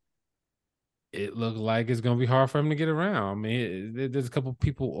 and it looked like it's gonna be hard for him to get around. I mean, there's a couple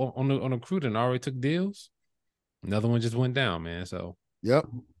people on the crew that already took deals. Another one just went down, man. So yep,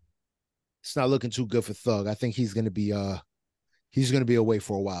 it's not looking too good for Thug. I think he's gonna be away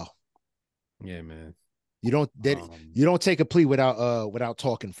for a while. Yeah, man. You don't take a plea without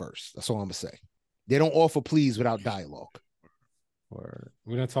talking first. That's all I'm gonna say. They don't offer pleas without dialogue.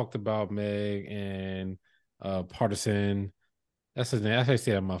 We done talked about Meg and Partisan. That's his name. That's how you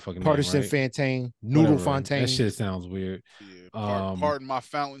say that motherfucking Partisan name, right? Fontaine, Noodle Fontaine. That shit sounds weird. Yeah, pardon my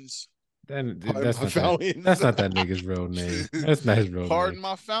fountains. That's not that nigga's real name. That's not his real pardon name.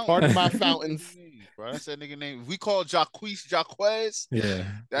 My fountains. Pardon my fountains. Bro, that's that nigga name. If we call Jaquez. Yeah.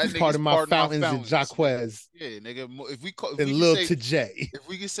 That nigga's pardon my fountains and Jaquez. Yeah, nigga. If we Lil TJ. If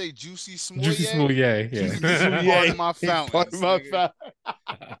we could say Juicy Smouye. Juicy Smouye, yeah. Pardon my fountains. Pardon my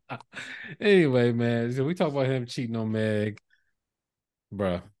fountains. Anyway, man. So we talk about him cheating on Meg.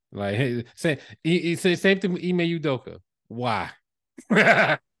 Bruh. Like, hey, say same thing with Ime Udoka. Why?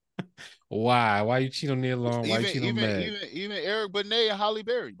 Why you cheat on Neil Long? Why you cheat on Meg? Even Eric Benet and Halle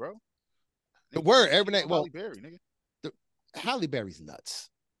Berry, bro. The word Eric Benet. Well, Halle Berry, nigga. Halle Berry's nuts.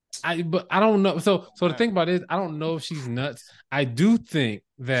 But I don't know. So the thing about it is, I don't know if she's nuts. I do think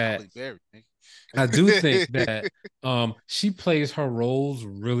that. I do think that she plays her roles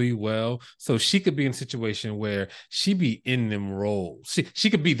really well. So she could be in a situation where she be in them roles. She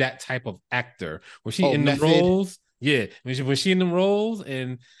could be that type of actor where she in the roles. Yeah, when she in them roles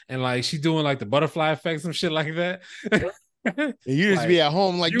and like she doing like the butterfly effects and shit like that. And you just be at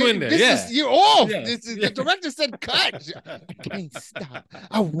home like you in there. You're off. Yeah. The director said cut. I can't stop.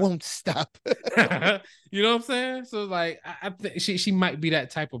 I won't stop. You know what I'm saying? So like I think she might be that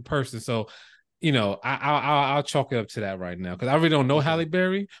type of person. So I'll chalk it up to that right now because I really don't know Halle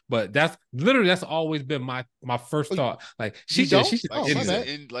Berry, but that's always been my first thought. Like she's like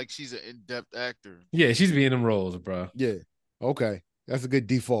in she's an in-depth actor. Yeah, she's being in them roles, bro. Yeah. Okay. That's a good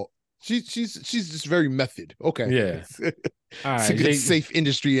default. She's just very method. Okay. Yeah. All It's right, a good safe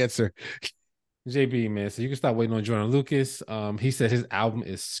industry answer. JB, man, so you can stop waiting on Jordan Lucas. He said his album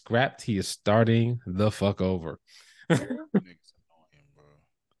is scrapped. He is starting the fuck over.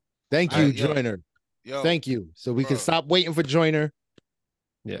 Thank you, Joyner. Thank you. So we can stop waiting for Joyner.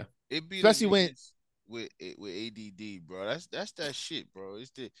 Yeah. It be especially when with ADD, bro. That's that shit, bro.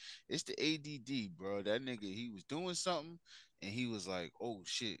 It's the ADD, bro. That nigga, he was doing something and he was like, oh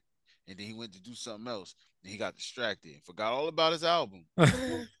shit. And then he went to do something else. And he got distracted and forgot all about his album. So he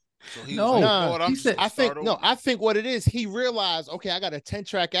was like, you know what, I think what it is, he realized, okay, I got a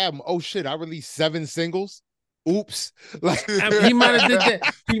 10-track album. Oh shit, I released 7 singles. Oops. Like he might have did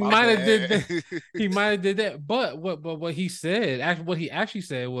that. He might have did that. He might have did that. But what he said, what he actually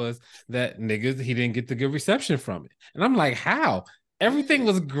said was that niggas, he didn't get the good reception from it. And I'm like, how? Everything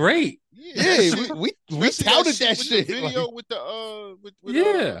was great. Yeah, we touted that shit. The video with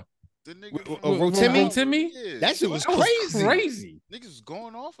the the nigga Rotimi? Yeah. That shit was crazy. Niggas was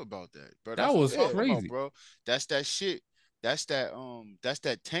going off about that, bro. That was crazy, about, bro. That's that shit. That's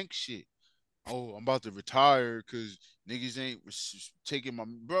that Tank shit. Oh, I'm about to retire because niggas ain't taking my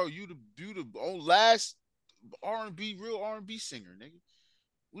bro. You the last real R&B singer, nigga.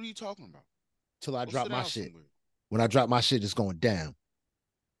 What are you talking about? Till I drop my shit. Somewhere. When I drop my shit, it's going down.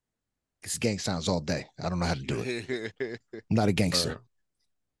 It's gang sounds all day. I don't know how to do it. I'm not a gangster.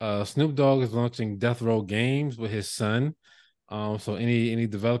 Snoop Dogg is launching Death Row Games with his son. So any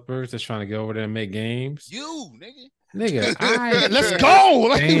developers that's trying to get over there and make games, nigga, let's go.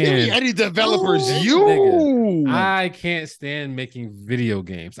 Like, any developers, nigga, I can't stand making video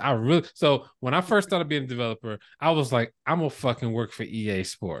games. So when I first started being a developer, I was like, I'm gonna fucking work for EA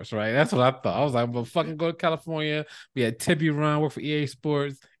Sports, right? That's what I thought. I was like, I'm gonna fucking go to California, be at Tippy Run, work for EA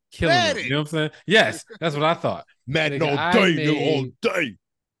Sports, killing them. You know what I'm saying? Yes, that's what I thought. Madden all day.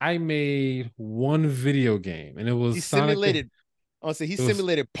 I made one video game, and it was he simulated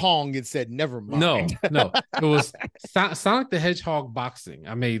Pong and said, "Never mind." No, it was Sonic the Hedgehog boxing.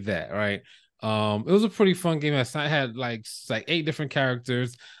 I made that, right? It was a pretty fun game. I had like 8 different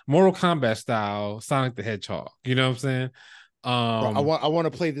characters, Mortal Kombat style, Sonic the Hedgehog. You know what I'm saying? Bro, I want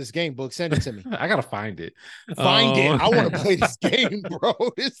to play this game, Book. Send it to me. I gotta find it. Find it. I want to play this game, bro.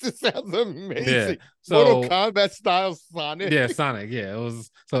 This sounds amazing. Yeah. So, Mortal Kombat style Sonic. Yeah, Sonic. Yeah, it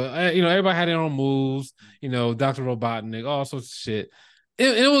was. So everybody had their own moves. Dr. Robotnik, all sorts of shit.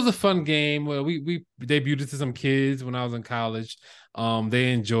 It was a fun game. We debuted it to some kids when I was in college.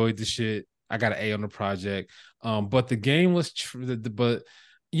 They enjoyed the shit. I got an A on the project. But the game was but.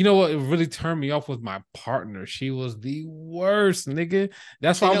 You know what? It really turned me off with my partner. She was the worst, nigga.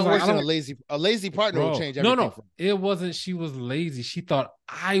 That's why I was like, a lazy partner will change everything. No, it wasn't. She was lazy. She thought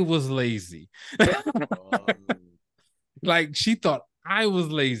I was lazy. Like she thought I was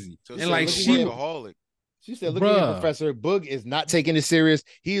lazy, so and like she said, "Look at here, Professor. Boog is not taking it serious.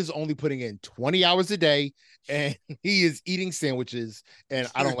 He is only putting in 20 hours a day, and he is eating sandwiches. And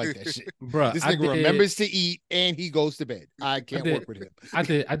I don't like that shit, bro. This nigga remembers to eat, and he goes to bed. I can't work with him. I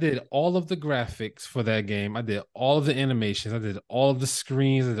did all of the graphics for that game. I did all of the animations. I did all of the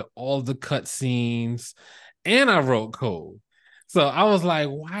screens. I did all of the cut scenes, and I wrote code. So I was like,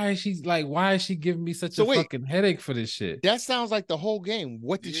 why is she giving me such a fucking headache for this shit? That sounds like the whole game.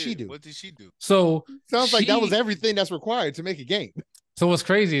 What did she do? What did she do? So sounds like that was everything that's required to make a game. So what's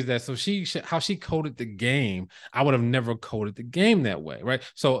crazy is that how she coded the game, I would have never coded the game that way, right?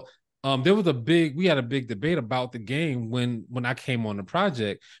 So we had a big debate about the game when I came on the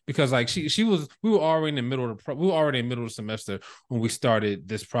project because like we were already in the middle of the semester when we started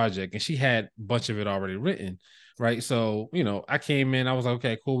this project, and she had a bunch of it already written. Right. So, I came in, I was like,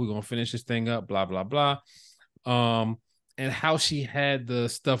 okay, cool. We're going to finish this thing up, blah, blah, blah. And how she had the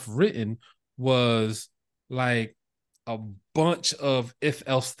stuff written was like a bunch of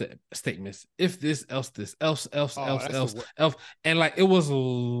if-else statements. If this, else this, else. And like, it was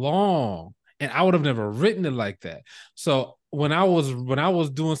long, and I would have never written it like that. So when I was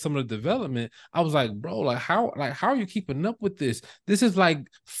doing some of the development, I was like, bro, how are you keeping up with this? This is like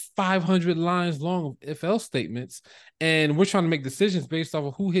 500 lines long of if-else statements, and we're trying to make decisions based off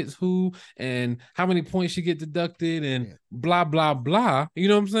of who hits who and how many points you get deducted and blah, blah, blah. You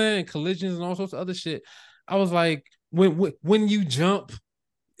know what I'm saying? Collisions and all sorts of other shit. I was like, when you jump,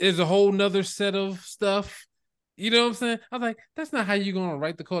 is a whole nother set of stuff. You know what I'm saying? I was like, that's not how you're going to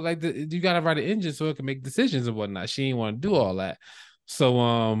write the code. Like, you got to write an engine so it can make decisions and whatnot. She didn't want to do all that.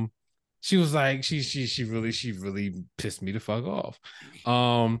 So, she was like, she really pissed me the fuck off.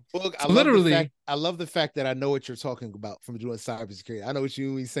 Look, so literally, I love the fact that I know what you're talking about from doing cybersecurity. I know what you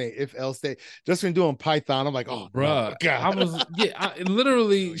mean saying if else state. Just from doing Python, I'm like, oh bruh, no, God. I was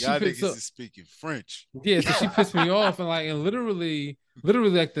literally Yo, she y'all pissed niggas is speaking French. yeah, so she pissed me off and literally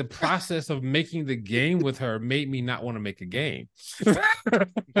like the process of making the game with her made me not want to make a game.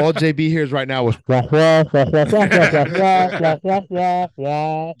 All JB hears right now is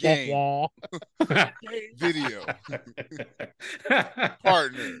Game. Video.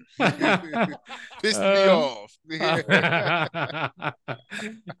 Partner. Pissed me off.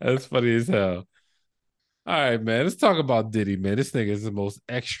 That's funny as hell. All right, man. Let's talk about Diddy, man. This nigga is the most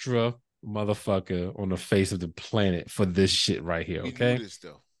extra motherfucker on the face of the planet for this shit right here. Okay. We knew this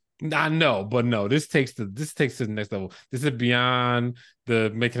though. I know, but no, this takes to the next level. This is beyond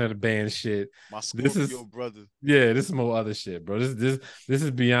the making of the band shit. My Scorpio brother. Yeah, this is more other shit, bro. This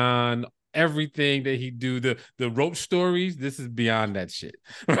is beyond everything that he do. The rope stories, this is beyond that shit.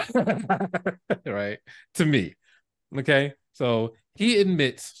 Right? To me. Okay. So he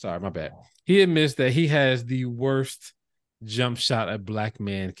admits, sorry, my bad. He admits that he has the worst jump shot a black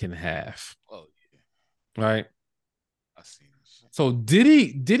man can have. Oh yeah. Right? I seen this. So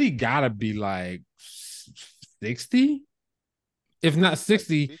Diddy gotta be like 60? If not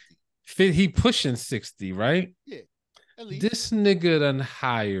 60, he pushing 60, right? Yeah. At least. This nigga done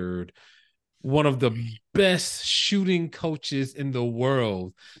hired one of the best shooting coaches in the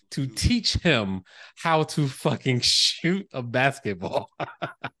world to teach him how to fucking shoot a basketball.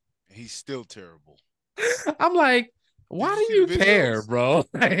 He's still terrible. I'm like, why do you care, bro?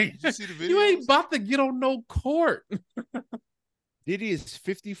 Like, you see the videos? You ain't about to get on no court. Diddy is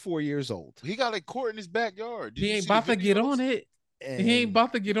 54 years old. He got a court in his backyard. He ain't about to get on it. He ain't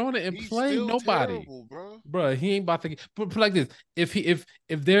about to get on it and play nobody, terrible, bro. He ain't about to put like this. If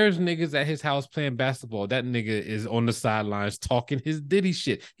there's niggas at his house playing basketball, that nigga is on the sidelines talking his Diddy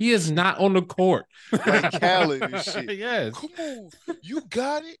shit. He is not on the court like Khaled and shit. Yes, come on, you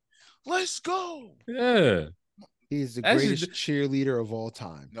got it. Let's go. Yeah, he's the greatest cheerleader of all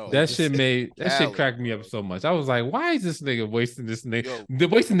time. No, that shit cracked me up so much. I was like, why is this nigga wasting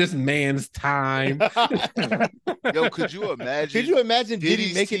this man's time? Yo, could you imagine? Could you imagine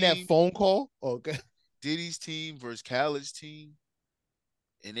Diddy making that phone call? Okay. Diddy's team versus Khaled's team,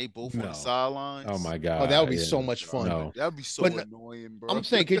 and they both on the sidelines. Oh my god! Oh, that would be so much fun. No. That'd be so annoying, bro. I'm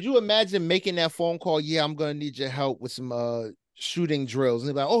saying, could you imagine making that phone call? Yeah, I'm gonna need your help with some shooting drills. And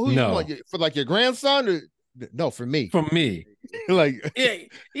they're like, oh, who you want? For like your grandson? Or no, for me. For me. Like, yeah,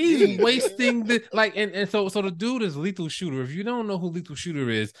 he's wasting the like, and so the dude is Lethal Shooter. If you don't know who Lethal Shooter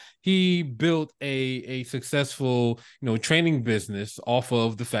is, he built a successful training business off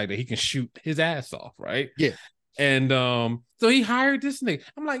of the fact that he can shoot his ass off, right? Yeah. And so he hired this nigga.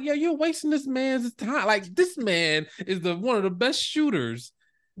 I'm like, yeah, you're wasting this man's time. Like, this man is one of the best shooters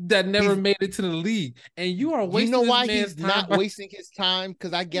that never made it to the league, and you are wasting. You know why he's not wasting his time?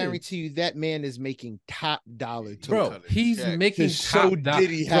 Because I guarantee you that man is making top dollar. Bro, he's making top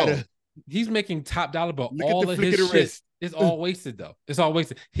dollar. He's making top dollar, but all of his shit is all wasted though. It's all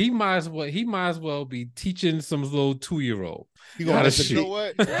wasted. He might as well be teaching some little 2-year-old. He gonna mess up. You know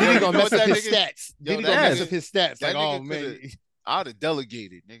what? He gonna mess up his stats. He gonna mess up his stats. Like, oh man. I'd have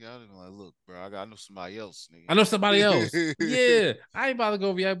delegated, nigga. I'd have been like, look, bro, I know somebody else, nigga. I know somebody else. Yeah. I ain't about to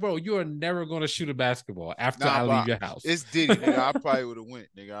go, yeah, bro. You are never gonna shoot a basketball after I leave your house. It's Diddy, nigga. I probably would have went,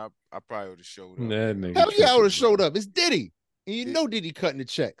 nigga. I probably would have showed up. Nigga. Hell yeah, I would have showed up. It's Diddy. And you know Diddy cutting the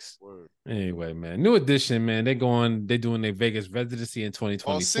checks. Word. Anyway, man. New edition, man. They doing their Vegas residency in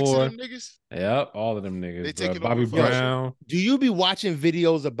 2024. All 6 of them niggas? Yep, all of them niggas. They taking Bobby Brown. Do you be watching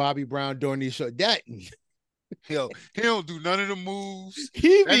videos of Bobby Brown during these shows? Hell, he don't do none of the moves.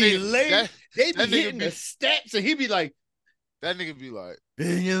 He be late. They be hitting the steps, and he be like, that nigga be like,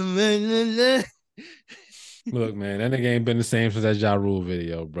 look, man, that nigga ain't been the same since that Ja Rule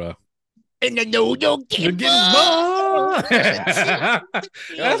video, bro. And the no don't get ball. That's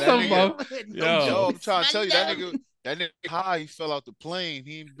some yo, I'm trying to tell you, that nigga high, he fell out the plane.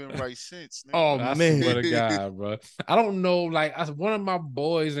 He ain't been right since. Nigga. Oh man, what a guy, bro. I don't know. Like, one of my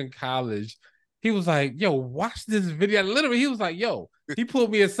boys in college, he was like, yo, watch this video. Literally, he was like, yo, he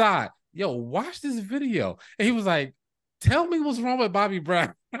pulled me aside. Yo, watch this video. And he was like, tell me what's wrong with Bobby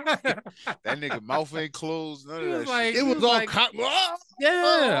Brown. That nigga mouth ain't closed. None of that like, shit. It was all like,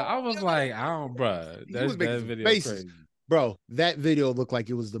 yeah. I was like, I don't, bro. That video crazy. Bro, that video looked like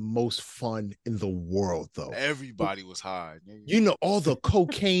it was the most fun in the world, though. Everybody was high. Nigga. You know, all the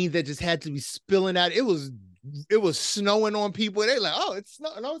cocaine that just had to be spilling out. It was snowing on people. They like, oh, it's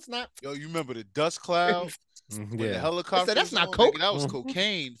no, it's not. Yo, you remember the dust cloud? When the Yeah. helicopter that's was not on, coke. nigga, that was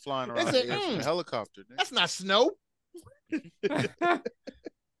cocaine flying They around said, the air from the helicopter. Nigga. that's not snow. All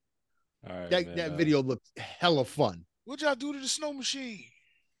right, That man. video looked hella fun. What'd y'all do to the snow machine?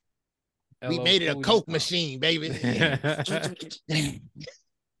 We LL made it a Cool coke J- machine, baby.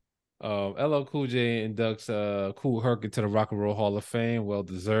 LL Cool J inducts Kool Herc into the Rock and Roll Hall of Fame. Well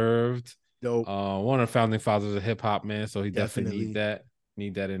deserved. Dope. One of the founding fathers of hip hop, man. So he definitely Definitely.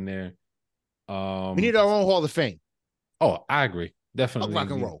 need that in there. We need our own Hall of Fame. Oh, I agree. Definitely rock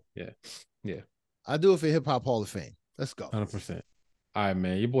and roll. Yeah. I'll do it for Hip Hop Hall of Fame. Let's go. 100%. All right,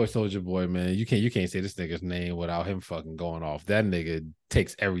 man. Your boy Soldier Boy, man. You can't say this nigga's name without him fucking going off. That nigga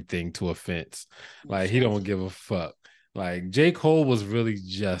takes everything to offense. Like he don't give a fuck. Like J. Cole was really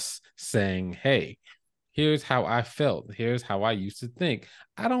just saying, hey, here's how I felt. Here's how I used to think.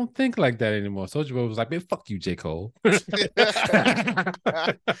 I don't think like that anymore. Soldier Boy was like, man, fuck you, J. Cole. I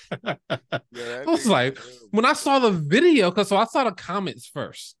was like, when I saw the video, so I saw the comments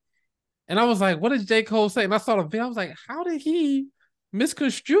first. And I was like, what did J. Cole say? And I saw the video. I was like, how did he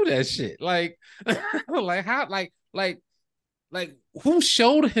misconstrue that shit? Like, like who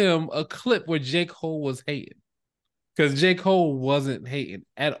showed him a clip where J. Cole was hating? Because J. Cole wasn't hating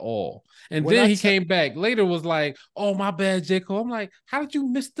at all. And then he came back later, was like, oh, my bad, J. Cole. I'm like, how did you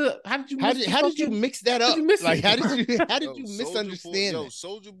mix that up? How did you misunderstand Yo,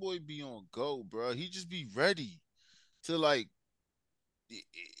 Soldier Boy be on go, bro. He just be ready to like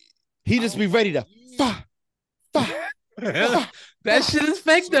he just be ready to that shit is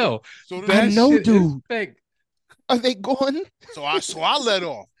fake though. So I know, dude. Fake. Are they gone? So I let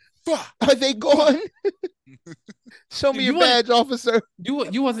off. Are they gone? Show me your badge, officer.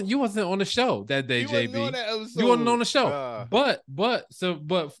 You wasn't on the show that day, JB. You wasn't on the show. But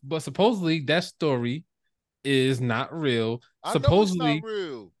supposedly that story is not real. Supposedly it's not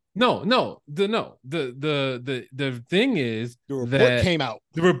real. The thing is the report came out.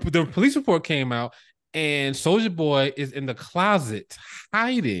 The police report came out, and Soldier Boy is in the closet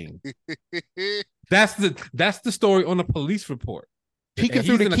hiding. That's the story on the police report. Peeking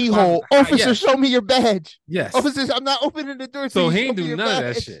through the keyhole. Officer, show me your badge. Yes. Officers, I'm not opening the door. So he ain't do none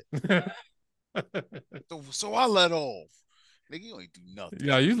of that shit. So I let off. Nigga, you ain't do nothing.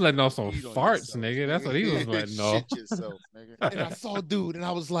 Yeah, you was letting off some farts, nigga. That's what he was letting off. Shit yourself, nigga. And I saw dude, and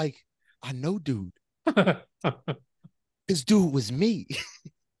I was like, I know dude. This dude was me.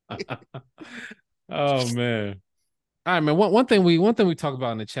 Oh man. All right, man. One thing we talked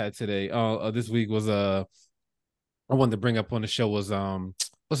about in the chat today, this week was I wanted to bring up on the show was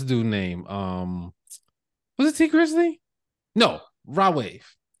what's the dude's name? Was it T Grizzly? No, Raw Wave,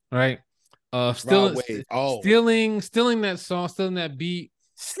 right? Stealing that song, stealing that beat,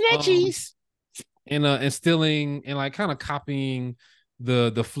 snatchies, and stealing and like kind of copying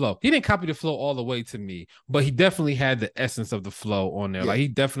the flow. He didn't copy the flow all the way to me, but he definitely had the essence of the flow on there. Yeah. Like he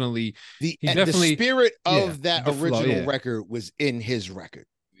definitely the spirit of that original record was in his record,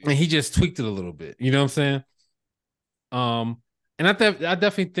 and he just tweaked it a little bit. You know what I'm saying? And I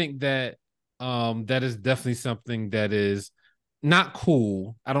definitely think that that is definitely something that is not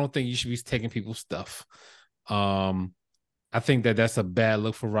cool. I don't think you should be taking people's stuff. I think that that's a bad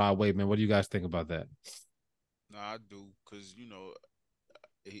look for Rod Wave, man. What do you guys think about that? Nah, I do, because you know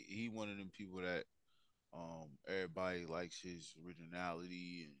he one of them people that everybody likes his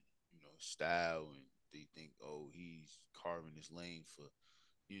originality and style, and they think, oh, he's carving his lane for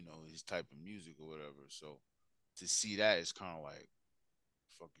his type of music or whatever. So to see that is kind of like, what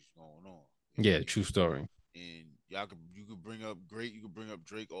the fuck is going on? Yeah, true story. And you could bring up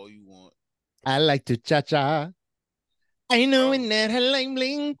Drake all you want. I like to cha-cha. I know in that hotline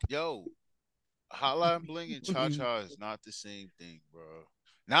bling. Yo, hotline bling and cha-cha is not the same thing, bro.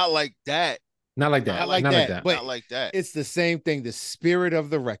 Not like that. Not like that. It's the same thing. The spirit of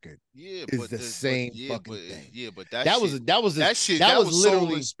the record, is the same fucking thing. Yeah, but that was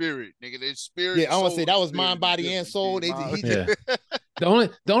literally spirit, nigga. That spirit. Yeah, I want to say that was mind, body, and soul. The only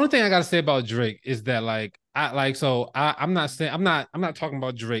thing I gotta say about Drake is that I'm not talking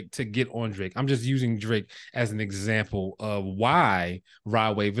about Drake to get on Drake. I'm just using Drake as an example of why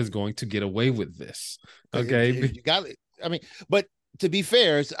Rod Wave is going to get away with this. Okay, you got it. I mean, but to be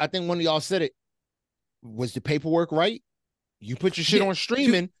fair, I think one of y'all said it. Was the paperwork right? You put your shit on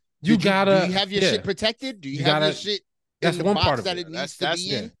streaming. Do you have your shit protected? Do you have your shit in the box that it needs to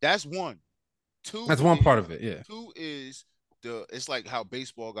be in? That's one. Two. That's one part of it. Yeah. Two is it's like how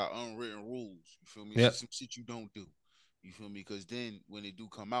baseball got unwritten rules. You feel me? Yep. Some shit you don't do. You feel me? Because then when they do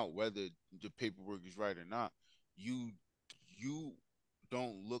come out, whether the paperwork is right or not, you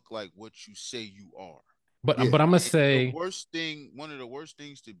don't look like what you say you are. But I'm gonna say one of the worst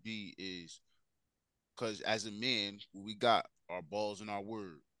things to be is because as a man, we got our balls and our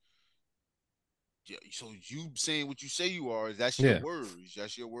word. Yeah, so you saying what you say you are, that's your word.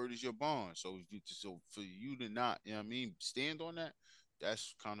 That's your word is your bond. So for you to not, you know what I mean, stand on that,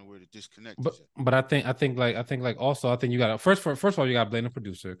 that's kind of where the disconnect is at. But I think also I think you got to first of all you got to blame the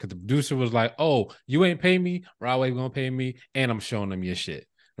producer because the producer was like, oh, you ain't pay me, Rod Wave gonna pay me, and I'm showing them your shit,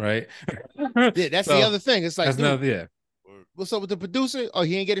 right? Yeah, that's the other thing. It's like, that's dude, another what's up with the producer? Oh,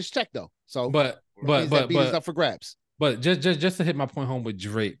 he ain't get his check though. So but that beat is up for grabs. But just to hit my point home with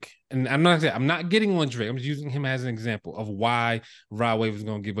Drake, and I'm not getting on Drake. I'm just using him as an example of why Rod Wave is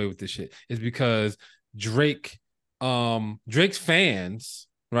gonna get away with this shit. Is because Drake's fans,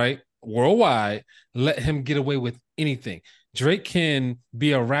 right, worldwide, let him get away with anything. Drake can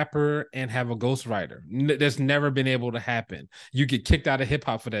be a rapper and have a ghostwriter. That's never been able to happen. You get kicked out of hip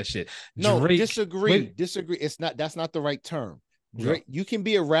hop for that shit. No, Drake, disagree. That's not the right term. Drake, you can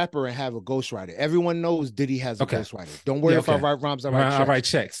be a rapper and have a ghostwriter. Everyone knows Diddy has a ghostwriter. Don't worry if I write rhymes, I write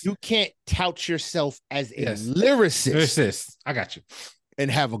checks. You can't tout yourself as a lyricist. I got you.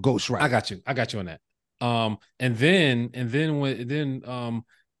 And have a ghostwriter. I got you on that. And then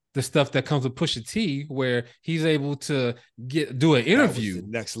the stuff that comes with Pusha T, where he's able to do an interview,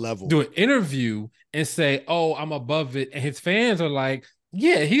 next level, do an interview and say, "Oh, I'm above it," and his fans are like,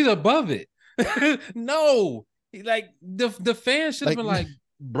 "Yeah, he's above it." No. Like the fans should have been like,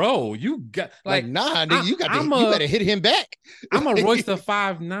 bro, you got nah, nigga, you gotta hit him back. I'm a Royce the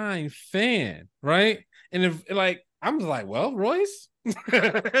 5'9" fan, right? And if I'm like, well, Royce, that's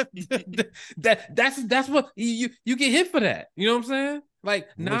what you get hit for that. You know what I'm saying? Like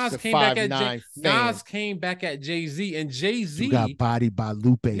Nas came back at Jay-Z, and Jay-Z got bodied by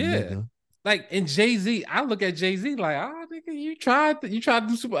Lupe, nigga. Like in Jay-Z, I look at Jay-Z like, nigga, you tried to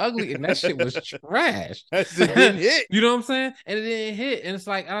do Super Ugly, and that shit was trash. It didn't hit. You know what I'm saying? And it didn't hit. And it's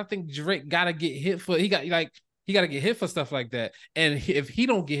like, I don't think Drake gotta get hit for he gotta get hit for stuff like that. And if he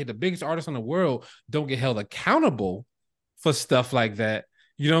don't get hit, the biggest artist in the world don't get held accountable for stuff like that.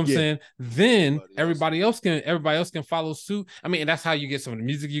 You know what I'm saying? Then everybody else can follow suit. I mean, and that's how you get some of the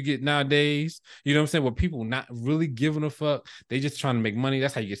music you get nowadays. You know what I'm saying? Where people not really giving a fuck. They just trying to make money.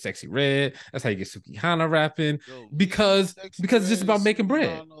 That's how you get Sexy Red. That's how you get Suki Hana rapping. because it's just about making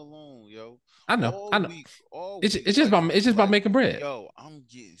bread. Alone, yo. I know. It's just about making bread. Yo, I'm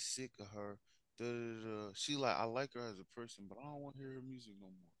getting sick of her. She like, I like her as a person, but I don't want to hear her music no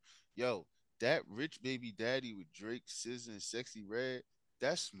more. Yo, that Rich Baby Daddy with Drake, SZA, and Sexy Red.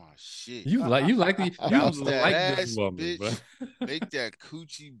 That's my shit. You like this woman, bitch. Bro. Make that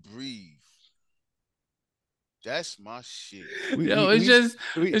coochie breathe. That's my shit.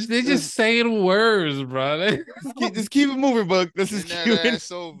 They just saying words, bro. Just keep it moving, Bug. This is that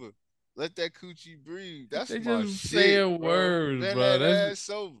ass over. Let that coochie breathe. That's my just shit. Saying bro. words, Bend bro. That ass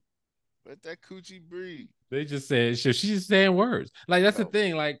over. Let that coochie breathe. They just saying shit. She's just saying words. Like that's the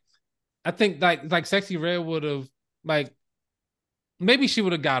thing. Like I think like Sexy Red would have maybe she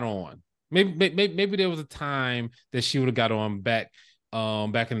would have got on. Maybe there was a time that she would have got on back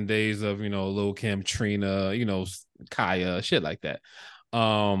in the days of Lil Kim, Trina, Kaya, shit like that.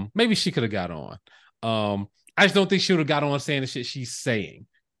 Maybe she could have got on. I just don't think she would have got on saying the shit she's saying.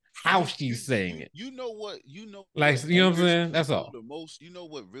 How she's saying it. You know what I'm saying? That's all. The most,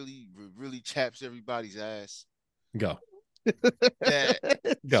 what really chaps everybody's ass? Go.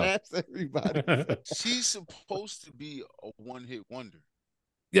 Chaps everybody. She's supposed to be a one-hit wonder.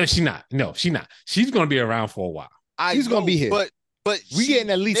 Yeah, she's not. No, she's not. She's gonna be around for a while. She's gonna be here. But we getting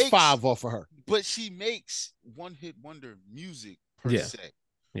at least 5 off of her. But she makes one-hit wonder music per se.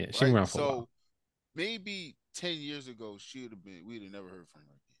 Yeah, she's around for a while. So maybe 10 years ago, we'd have never heard from her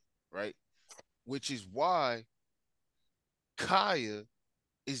again, right? Which is why Kaya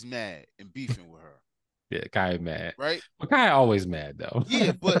is mad and beefing with her. Yeah, Kaya mad. Right? But Kaya always mad though.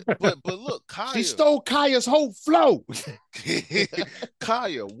 Yeah, but look, Kaya. She stole Kaya's whole flow.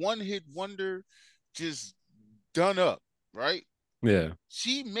 Kaya, one-hit wonder, just done up, right? Yeah.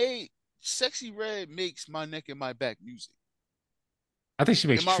 Sexy Red makes My Neck and My Back music. I think she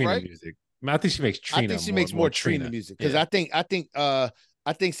makes Trina music. I think she makes Trina. I think she makes more Trina music because I think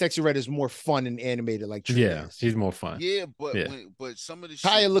Sexy Red is more fun and animated like Trina. Yeah, she's more fun. Yeah, but some of the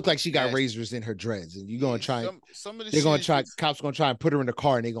Kaya looked like she got razors in her dreads, and you're gonna try. Cops gonna try and put her in the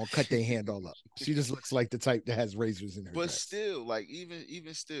car, and they're gonna cut their hand all up. She just looks like the type that has razors in her. But dreads. still, like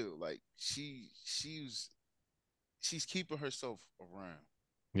even still, like she's keeping herself around.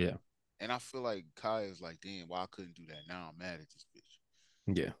 Yeah. And I feel like Kaya's like, damn, why I couldn't do that? Now I'm mad at this bitch.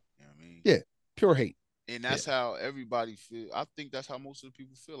 Yeah. You know what I mean? Yeah. Pure hate. And that's how everybody feel. I think that's how most of the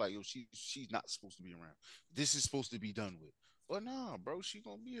people feel like, yo, she's not supposed to be around. This is supposed to be done with. Well, nah, bro, she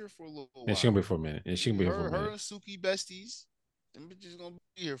gonna be here for a little while. Yeah, she gonna be here for a minute. Yeah, she gonna be here for a Her minute. and Suki besties, them bitches gonna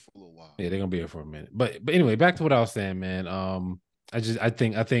be here for a little while. Yeah, they're gonna be here for a minute. But anyway, back to what I was saying, man. I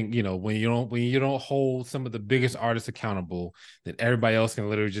think when you don't hold some of the biggest artists accountable, then everybody else can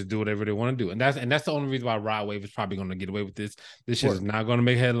literally just do whatever they want to do. And that's the only reason why Rod Wave is probably gonna get away with this. This shit is not gonna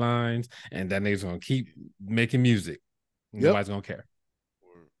make headlines, and that nigga's gonna keep making music. Nobody's gonna care.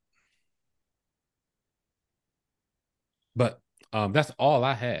 But that's all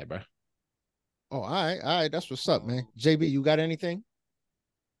I had, bro. Oh, all right. That's what's up, man. JB, you got anything?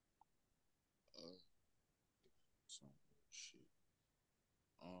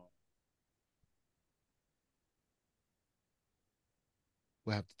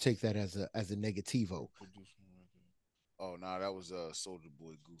 We'll have to take that as a negativo. Oh, nah, that was Soldier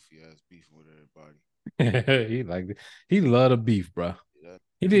Boy goofy ass beefing with everybody. he loved the beef, bro. Yeah.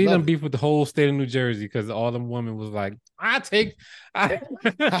 He done beef with the whole state of New Jersey because all them women was like, I take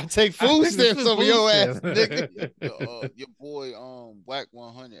food stamps over your ass, nigga. Your boy Whack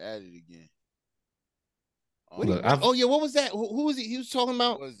 100 at it again. What was that? Who was he? He was talking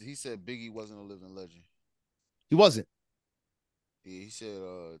about. He said Biggie wasn't a living legend. He wasn't. Yeah, he said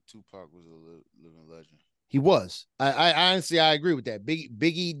Tupac was a living legend. He was. I honestly agree with that.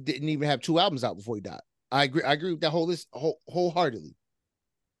 Biggie didn't even have 2 albums out before he died. I agree with that wholeheartedly.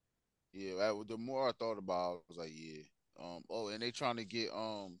 Yeah, the more I thought about it, I was like, yeah. And they trying to get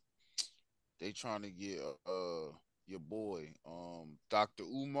your boy Dr.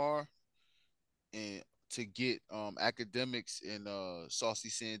 Umar and to get academics and Saucy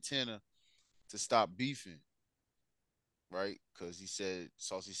Santana to stop beefing, right? Because he said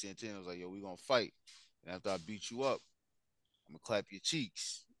Saucy Santana was like, yo, we gonna fight, and after I beat you up, I'm gonna clap your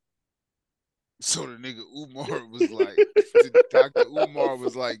cheeks. So the nigga Umar was like, Dr. Umar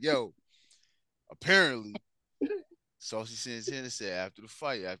was like, yo, apparently Saucy Santana said after the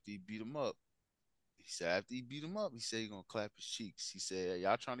fight, after he beat him up, he said he gonna clap his cheeks. He said,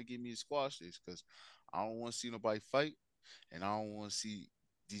 y'all trying to get me to squash this because I don't want to see nobody fight, and I don't want to see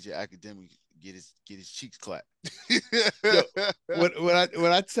DJ Academic get his cheeks clapped. Yo,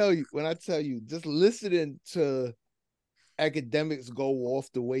 when I tell you, just listening to Academics go off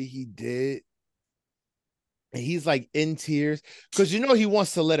the way he did, and he's like in tears because he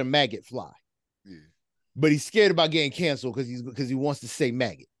wants to let a maggot fly. Yeah. But he's scared about getting canceled because he wants to say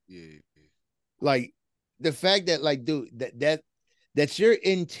maggot. Yeah. Like the fact that, like, dude, that you're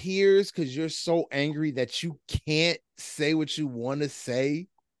in tears because you're so angry that you can't say what you want to say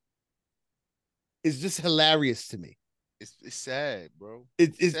is just hilarious to me. It's sad, bro.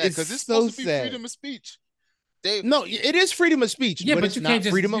 It's because it's supposed to be freedom of speech. No, it is freedom of speech, yeah, but it's you not can't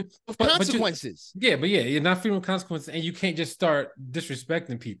freedom of consequences. You're not freedom of consequences, and you can't just start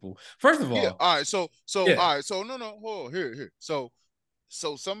disrespecting people. First of all, all right, all right, so no, hold on, here. So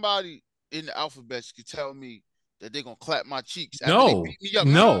somebody in the alphabet could tell me that they're gonna clap my cheeks after they beat me up.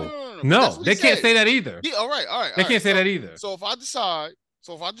 No, they can't say that either. Yeah, all right. They can't say that either. So if I just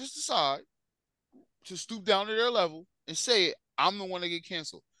decide to stoop down to their level and say it, I'm the one that get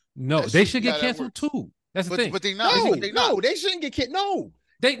canceled. No, they should get canceled too. That's the thing. But they not. No, they shouldn't get canceled.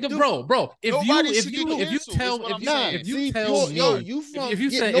 No, bro. If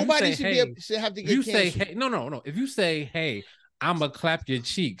you say, hey, I'ma clap your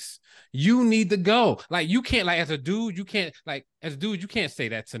cheeks, you need to go. Like, you can't, like, as a dude, you can't say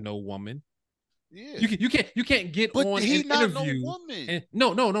that to no woman. Yeah, you can't get but on he an not interview. No woman. And,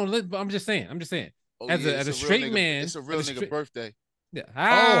 no. I'm just saying. Oh, as a straight man, it's a real nigga birthday. Yeah.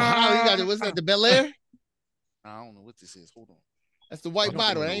 How you got it? What's that? The Bel Air? I don't know what this is. Hold on. That's the white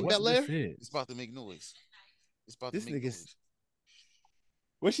bottle. That ain't Bel Air. It's about to make noise. This nigga's.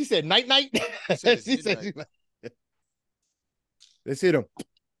 What she said? Night. She said. Let's hit him.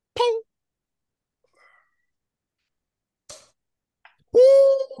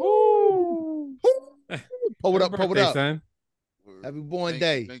 Pull it up. Son. Happy born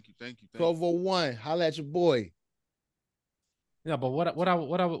day. Thank you. 1201. Holla at your boy. Yeah, but what I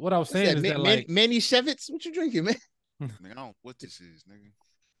was saying is that, like, Manny Shevitz, what you drinking, man? Man, I don't know what this is, nigga.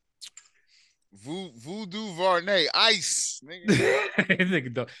 Voodoo Varney Ice,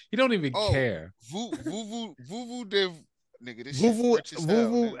 nigga. He don't even care. Voodoo Dev, nigga. This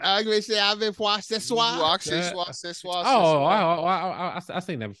Voodoo. I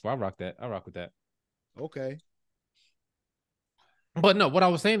seen that before. I rock with that. Okay. But no, what I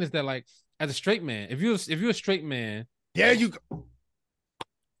was saying is that, like, as a straight man, if you're a straight man, there you go.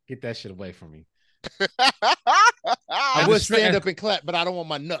 Get that shit away from me. I would stand up and clap, but I don't want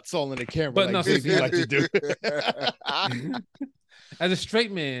my nuts all in the camera. But like you like to do. As a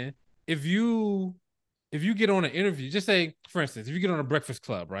straight man, if you if you get on an interview, just say, for instance, if you get on a Breakfast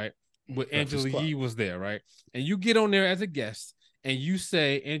Club, right, with Angela Yee was there, right, and you get on there as a guest, and you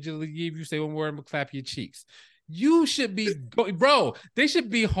say, Angela Yee, if you say one word, I'm gonna clap your cheeks. You should be, bro. They should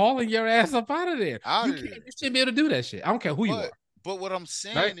be hauling your ass up out of there. You shouldn't be able to do that shit. I don't care who you are. But what I'm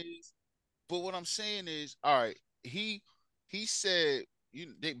saying is, all right. He said,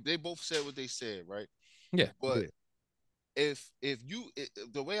 they both said what they said, right? Yeah. But if you,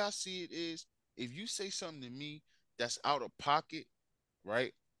 the way I see it is, if you say something to me that's out of pocket,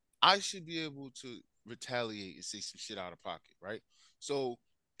 right, I should be able to retaliate and say some shit out of pocket, right? So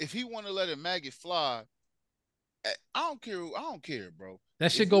if he want to let a maggot fly, I don't care. I don't care, bro.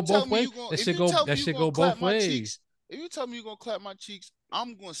 That should go both ways. That should go both ways. If you tell me you're gonna clap my cheeks,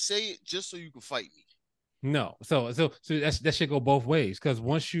 I'm gonna say it just so you can fight me. No, so that should go both ways, because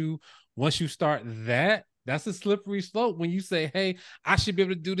once you start that's a slippery slope. When you say, "Hey, I should be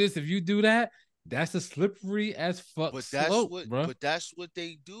able to do this," if you do that, that's a slippery as fuck slope, bro. But that's what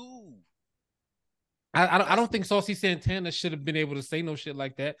they do. I don't think Saucy Santana should have been able to say no shit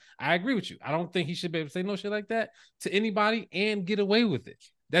like that. I agree with you. I don't think he should be able to say no shit like that to anybody and get away with it.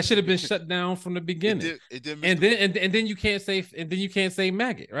 That should have been shut down from the beginning. And then you can't say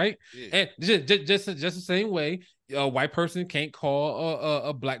maggot, right? Yeah. And just the same way, a white person can't call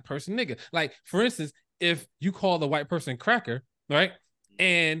a black person nigga. Like, for instance, if you call the white person cracker, right,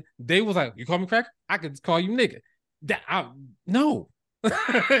 and they was like, "You call me cracker, I could call you nigga." No.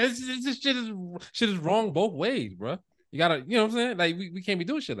 This shit is wrong both ways, bro. You gotta, you know what I'm saying? Like, we can't be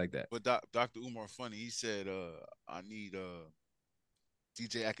doing shit like that. But Dr. Umar funny, he said, I need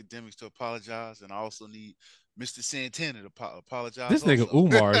DJ Academics to apologize, and I also need Mr. Santana to apologize. This nigga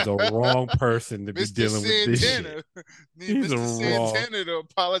Umar is the wrong person to be dealing with this shit. He's Mr. Santana to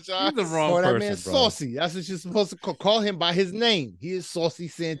apologize. He's the wrong person, that man, bro. Saucy. That's what you're supposed to call him by his name. He is Saucy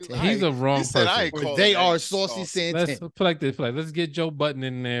Santana. He's the wrong person. They are Saucy Santana. Let's play like this. Let's get Joe Button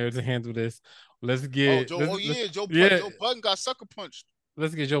in there to handle this. Let's get. Joe Button got sucker punched.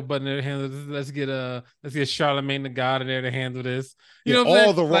 Let's get Joe Button there to handle this. Let's get Charlemagne the God in there to handle this. You know what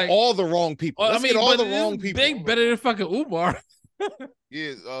I'm saying? All the wrong people. Let's get all the wrong people. They better than fucking Umar.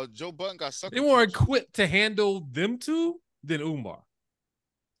 Joe Button got sucker. They more equipped to handle them two than Umar.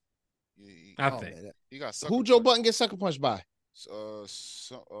 I think he got sucker. Who Joe Button get sucker punched by? Some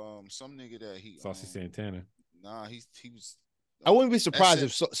nigga that he Saucy Santana. Nah, he was. I wouldn't be surprised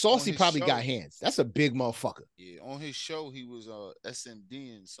if Saucy probably got hands. That's a big motherfucker. Yeah, on his show, he was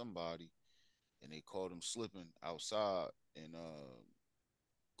SMDing somebody, and they called him slipping outside, and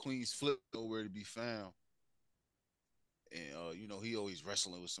Queens Flip nowhere to be found. And he always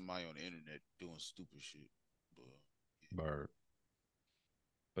wrestling with somebody on the internet doing stupid shit. But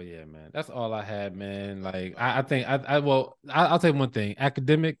yeah, man, that's all I had, man. Like, I think I'll tell you one thing.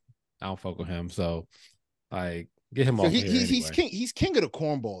 Academic, I don't fuck with him, so like. Get him off here he's king. He's king of the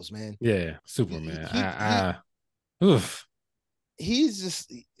cornballs, man. Yeah, Superman. He's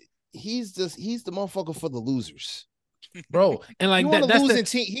the motherfucker for the losers, bro. And like that's losing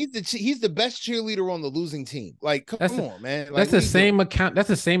team. He's the best cheerleader on the losing team. Like, come on, man. Like, that's the same That's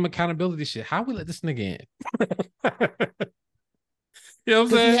the same accountability shit. How we let this nigga in? You know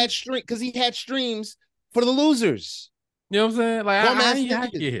what I'm saying? Because he had streams for the losers. You know what I'm saying? Like, how he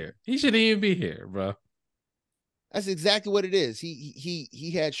get here? He shouldn't even be here, bro. That's exactly what it is.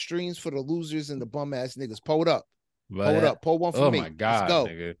 He had streams for the losers and the bum ass niggas. Pull it up. Pull one for me. Oh my god, let's go.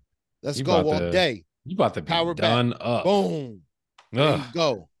 Nigga. Let's go all day. You about to be Power done back. Up. Boom. There you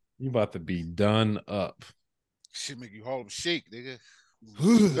go. You about to be done up. Shit make you Harlem shake, nigga.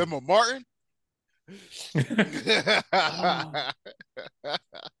 Emma Martin.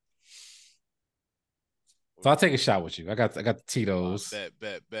 So I'll take a shot with you. I got the Tito's.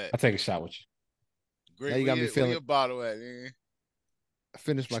 Bet. I'll take a shot with you. Great. Now you got me feeling. Where your bottle at, man? I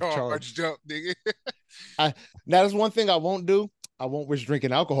finished my charge. Jump, nigga. Now that's one thing I won't do. I won't risk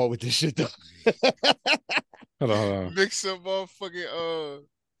drinking alcohol with this shit though. Hold on. Mix some motherfucking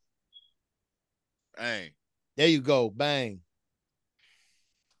bang. There you go, bang.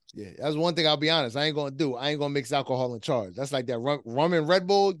 Yeah, that's one thing I'll be honest. I ain't gonna do. I ain't gonna mix alcohol and charge. That's like that rum and Red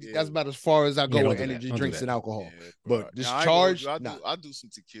Bull. Yeah. That's about as far as I go with energy drinks and alcohol. Yeah, but just charge. I do some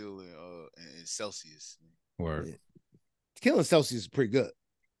tequila and Celsius. Word. Yeah. Tequila and Celsius is pretty good.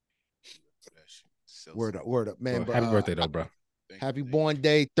 Word up, man. Well, happy birthday though, bro. Happy born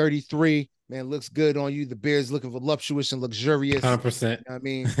day, 33. man, looks good on you. The beard's looking voluptuous and luxurious. 100%. You know what I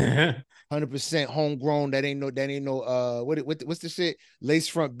mean, 100% homegrown. That ain't no. What's the shit? Lace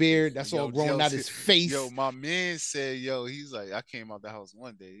front beard. That's all grown out his face. Yo, my man said, yo, he's like, I came out the house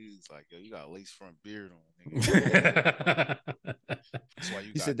one day. He was like, yo, you got a lace front beard on. Nigga. That's why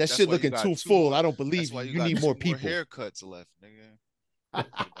you. He said that shit looking too full. I don't believe you. You need more people. Haircuts left, nigga. Got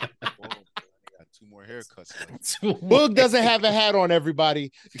 2 more haircuts left. Boog doesn't have a hat on,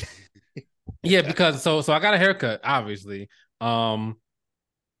 everybody. Yeah, because so I got a haircut, obviously. And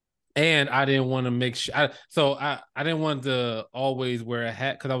I didn't want to make sure. I didn't want to always wear a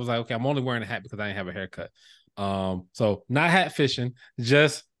hat because I was like, okay, I'm only wearing a hat because I didn't have a haircut. So not hat fishing,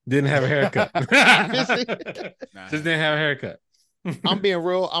 just didn't have a haircut. Just didn't have a haircut. I'm being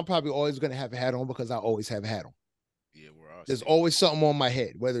real. I'm probably always gonna have a hat on because I always have a hat on. Yeah, there's always something on my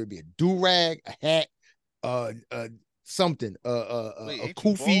head, whether it be a do-rag, a hat, something, a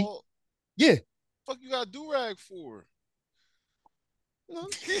kufi. Yeah. Fuck you got a do-rag for?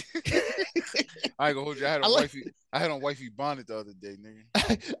 I ain't gonna hold you. I had on wifey bonnet the other day, nigga.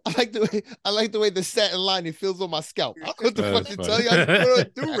 I like the way the satin lining feels on my scalp. I don't know what the fuck to tell you. I just put on a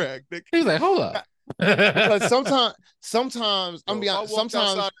do-rag, nigga. He's like, hold up. Because sometimes I'm beyond.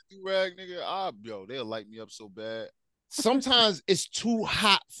 Sometimes outside the do-rag, nigga, they'll light me up so bad. Sometimes it's too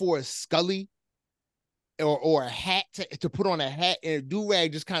hot for a scully or a hat to put on a hat, and a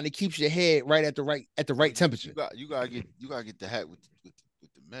do-rag just kind of keeps your head right at the right temperature. You gotta get the hat with the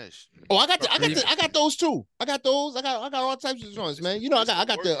mesh. Oh, I got those too. I got those. I got all types of joints, man. You know, I got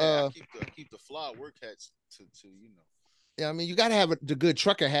I keep the fly work hats to you know. Yeah, I mean, you gotta have the good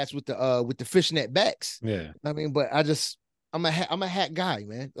trucker hats with the fishnet backs. Yeah, I mean, but I'm a hat guy,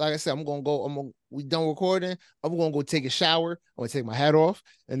 man. Like I said, we done recording. I'm gonna go take a shower. I'm gonna take my hat off,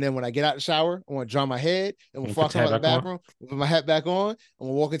 and then when I get out the shower, I'm gonna dry my head, and before I come out the bathroom, put my hat back on. I'm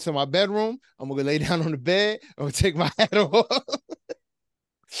gonna walk into my bedroom. I'm gonna lay down on the bed. I'm gonna take my hat off.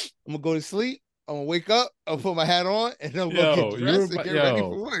 I'm gonna go to sleep. I'm gonna wake up. I'll put my hat on, and I'm gonna get dressed and get ready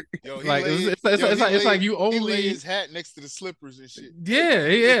for work. It's like you only lay his hat next to the slippers and shit.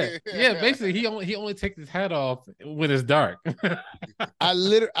 Yeah. Basically, he only takes his hat off when it's dark. I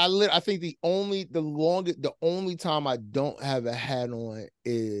think the only time I don't have a hat on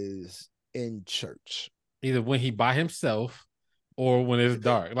is in church. Either when he by himself or when it's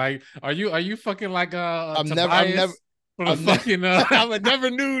dark. Like, are you fucking like I'm never. I'm a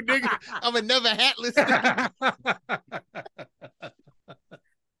never nude nigga. I'm a never hatless nigga.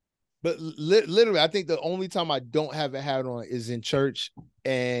 But literally, I think the only time I don't have a hat on is in church,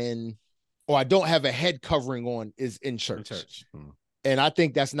 or I don't have a head covering on is in church. And I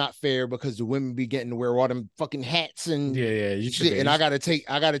think that's not fair because the women be getting to wear all them fucking hats and shit, and I gotta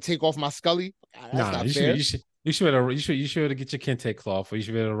take off my scully. That's not fair. You should be able to get your kente cloth, or you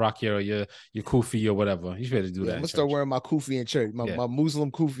should be able to rock your kufi or whatever. You should be able to do that. I'm gonna start wearing my kufi in church, my Muslim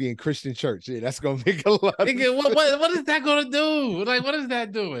kufi in Christian church. Yeah, that's gonna make a lot. What is that gonna do? Like, what is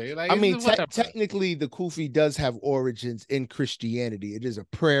that doing? Like, I mean, technically, the kufi does have origins in Christianity. It is a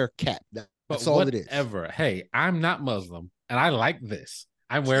prayer cap. That's all it is. Hey, I'm not Muslim, and I like this.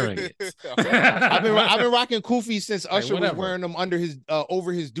 I'm wearing it. I've been rocking kufi since Usher was wearing them under his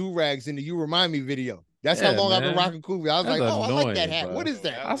over his do-rags in the "You Remind Me" video. That's how long I've been rocking kufi. I was like, I like that hat. Bro. What is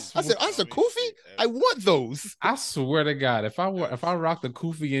that? I said, kufi? I want those. I swear to God, if I rocked the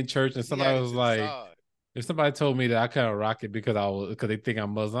kufi in church and somebody was like, if somebody told me that I couldn't rock it because they think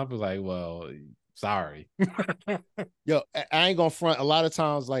I'm Muslim, I'd be like, well, sorry. Yo, I ain't gonna front. A lot of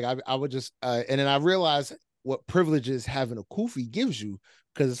times, like I would just, and then I realized what privileges having a kufi gives you,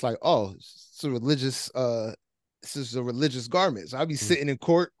 because it's like, oh, it's a religious, this is a religious garment. So I'd be sitting in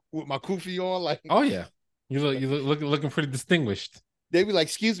court with my kufi on, like, oh yeah, you look looking pretty distinguished. They'd be like,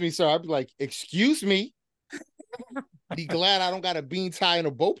 "Excuse me, sir." I'd be like, "Excuse me." Be glad I don't got a bean tie and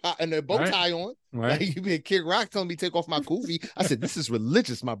a bow tie on. Right. Like, you be a Kid Rock telling me to take off my kufi. I said, "This is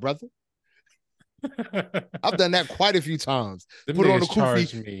religious, my brother." I've done that quite a few times. Put on the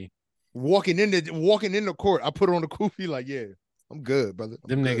kufi. Walking in the court, I put on the kufi. Like, yeah, I'm good, brother.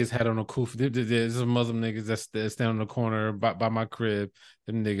 Niggas had on a kufi. There's some Muslim niggas that stand on the corner by my crib.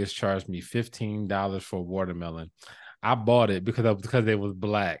 Them niggas charged me $15 for a watermelon. I bought it because they was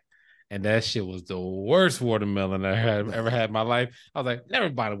black, and that shit was the worst watermelon I ever had in my life. I was like, never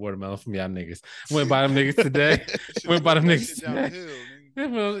buy the watermelon from y'all niggas. Went by them niggas today.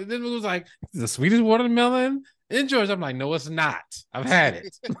 Then it was like, the sweetest watermelon in Georgia. I'm like, no, it's not. I've had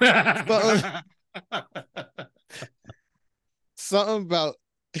it. Something about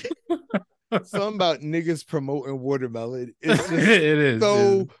niggas promoting watermelon is just it is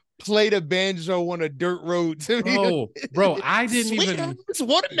so play the banjo on a dirt road to me. Bro, I didn't Sweet even. it's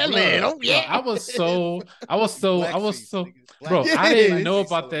watermelon. Oh yeah. I was so, Blackface, nigga. bro. Yeah. I didn't know Blackface about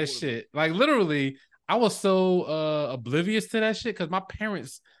selling that watermelon. shit. Like literally, I was so oblivious to that shit because my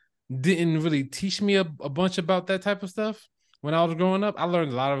parents didn't really teach me a bunch about that type of stuff when I was growing up. I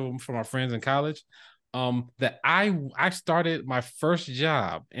learned a lot of them from my friends in college. That I started my first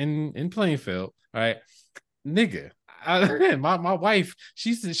job in Plainfield, right? Nigga. My wife,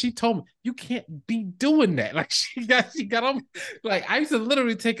 she told me you can't be doing that. Like she got on, like I used to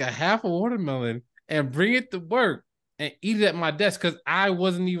literally take a half a watermelon and bring it to work and eat it at my desk because I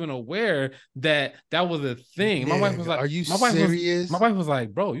wasn't even aware that that was a thing. My wife was Nigga, like, are you my serious? wife was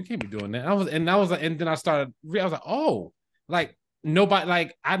like, bro, you can't be doing that. I was like, and then I was like, oh, like nobody,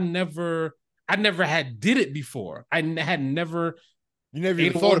 like I never had did it before. Had never You never ate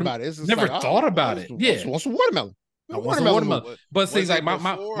even a thought water, about it. It's just never like, thought about it. I Yeah, want some watermelon. I want some Watermelon watermelon. move. But see, Was like it my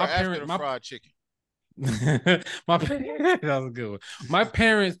before or after the fried chicken? my that was a good one. My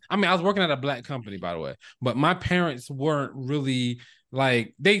parents, I mean, I was working at a black company, by the way, but my parents weren't really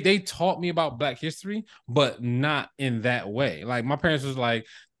like they taught me about Black history, but not in that way. Like my parents was like,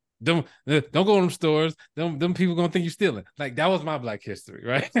 don't go in them stores. Them people gonna think you're stealing. Like that was my Black history,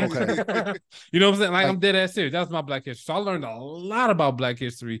 right? Okay. You know what I'm saying? Like Like- I'm dead ass serious. That was my Black history. So I learned a lot about Black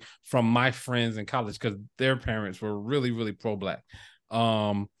history from my friends in college because their parents were really, really pro-Black.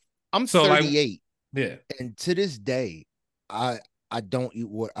 I'm So 38, yeah. and to this day, I don't eat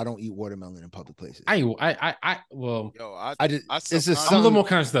watermelon in public places. Well, Yo, I just it's just I'm a little something, more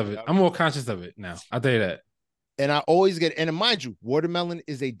conscious of it. I'm more conscious of it now. I'll tell you that. and I always get, and mind you, watermelon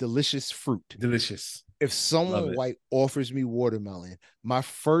is a delicious fruit. Delicious. If Love someone it. white offers me watermelon, my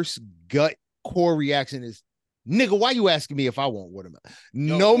first gut core reaction is, nigga, why you asking me if I want watermelon?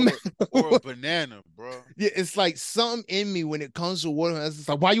 Yo, No or, man. or a banana, bro. Yeah, it's like something in me when it comes to watermelon. It's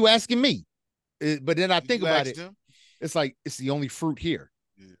like, why you asking me? But then I Did think you about ask it. them? It's like it's the only fruit here.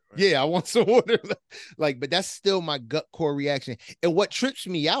 Yeah, right. Yeah, I want some watermelon. Like, but that's still my gut core reaction. And what trips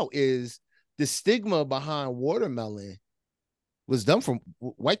me out is the stigma behind watermelon was done from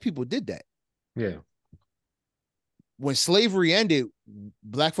white people did that. Yeah. When slavery ended,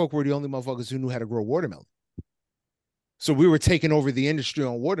 black folk were the only motherfuckers who knew how to grow watermelon. So we were taking over the industry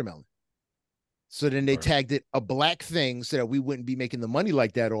on watermelon. So then they tagged it a black thing so that we wouldn't be making the money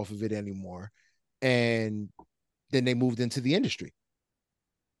like that off of it anymore. And then they moved into the industry.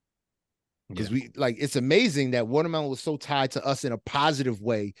 Because we like, it's amazing that watermelon was so tied to us in a positive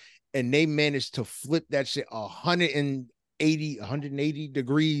way. And they managed to flip that shit 180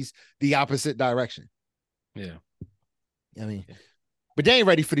 degrees the opposite direction. Yeah. I mean, but they ain't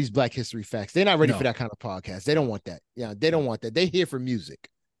ready for these Black History facts. They're not ready for that kind of podcast. They don't want that. Yeah, they don't want that. They're here for music.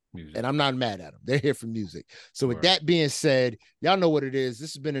 And I'm not mad at them. They're here for music. So with that being said, y'all know what it is.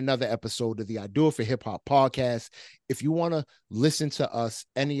 This has been another episode of the I Do It for Hip Hop podcast. If you want to listen to us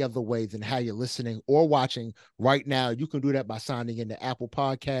any other way than how you're listening or watching right now, you can do that by signing into Apple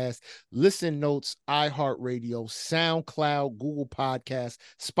Podcasts, Listen Notes, iHeartRadio, SoundCloud, Google Podcasts,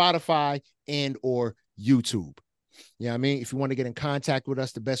 Spotify, and or YouTube. You know what I mean? If you want to get in contact with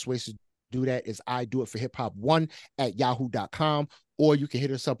us, the best ways to do that is I do it for hip hop 1 at yahoo.com, or you can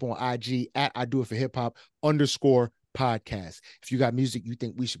hit us up on IG at I do it for hip hop _podcast. If you got music you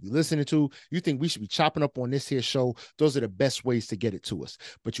think we should be listening to, you think we should be chopping up on this here show, those are the best ways to get it to us.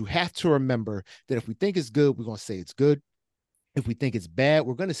 But you have to remember that if we think it's good, we're going to say it's good. If we think it's bad,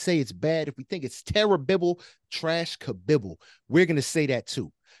 we're going to say it's bad. If we think it's terrible, trash kabibble, we're going to say that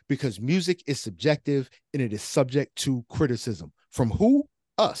too, because music is subjective and it is subject to criticism. From who?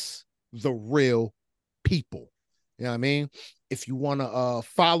 Us, the real people. You know what I mean? If you want to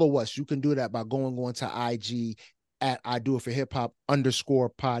follow us, you can do that by going on to IG at I do it for hip hop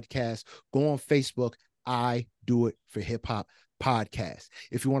 _podcast. Go on Facebook, I do it for hip hop podcast.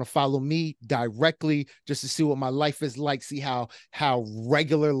 If you want to follow me directly just to see what my life is like, see how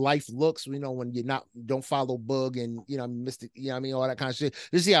regular life looks, you know, when you're don't follow Bug and, you know, Mr. You know what I mean, all that kind of shit.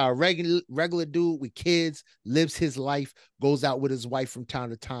 Just see how a regular dude with kids lives his life, goes out with his wife from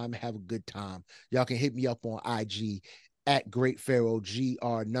time to time, have a good time. Y'all can hit me up on IG at Great Pharaoh,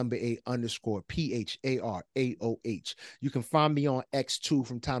 GR8 _PHARAOH. You can find me on X2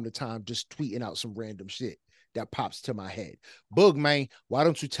 from time to time, just tweeting out some random shit that pops to my head. Boog, man, why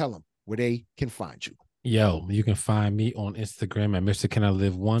don't you tell them where they can find you? Yo, you can find me on Instagram at Mr. Can I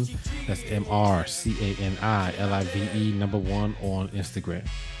Live 1. That's MrCanilive #1 on Instagram.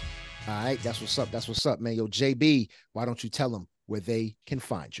 All right, that's what's up. That's what's up, man. Yo, JB, why don't you tell them where they can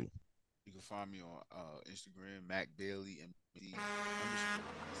find you? You can find me on Instagram, Mac Bailey, MD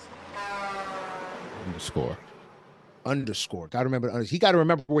 _. underscore. Gotta remember he got to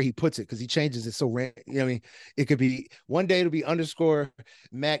remember where he puts it because he changes it so random. You know what I mean? It could be one day it'll be underscore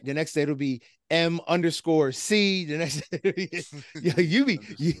Mac, the next day it'll be M_C, the next day it'll be,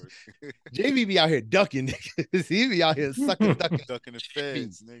 JB be out here ducking niggas. He be out here ducking the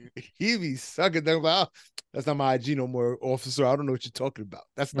feds, nigga. He be sucking them like, oh, that's not my IG no more, officer. I don't know what you're talking about.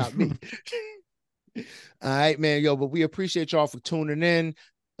 That's not me. All right, man, yo, but we appreciate y'all for tuning in.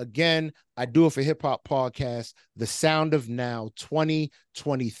 Again, I Do It for Hip Hop podcast, The Sound of Now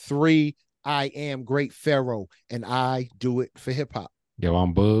 2023. I am Great Pharaoh, and I do it for hip hop. Yo,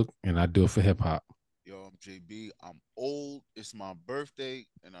 I'm Bug, and I do it for hip hop. Yo, I'm JB. I'm old. It's my birthday,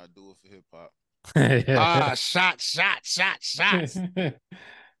 and I do it for hip hop. Shots.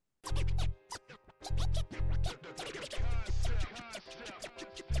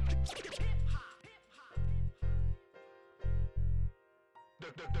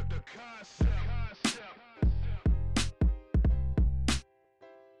 The concept.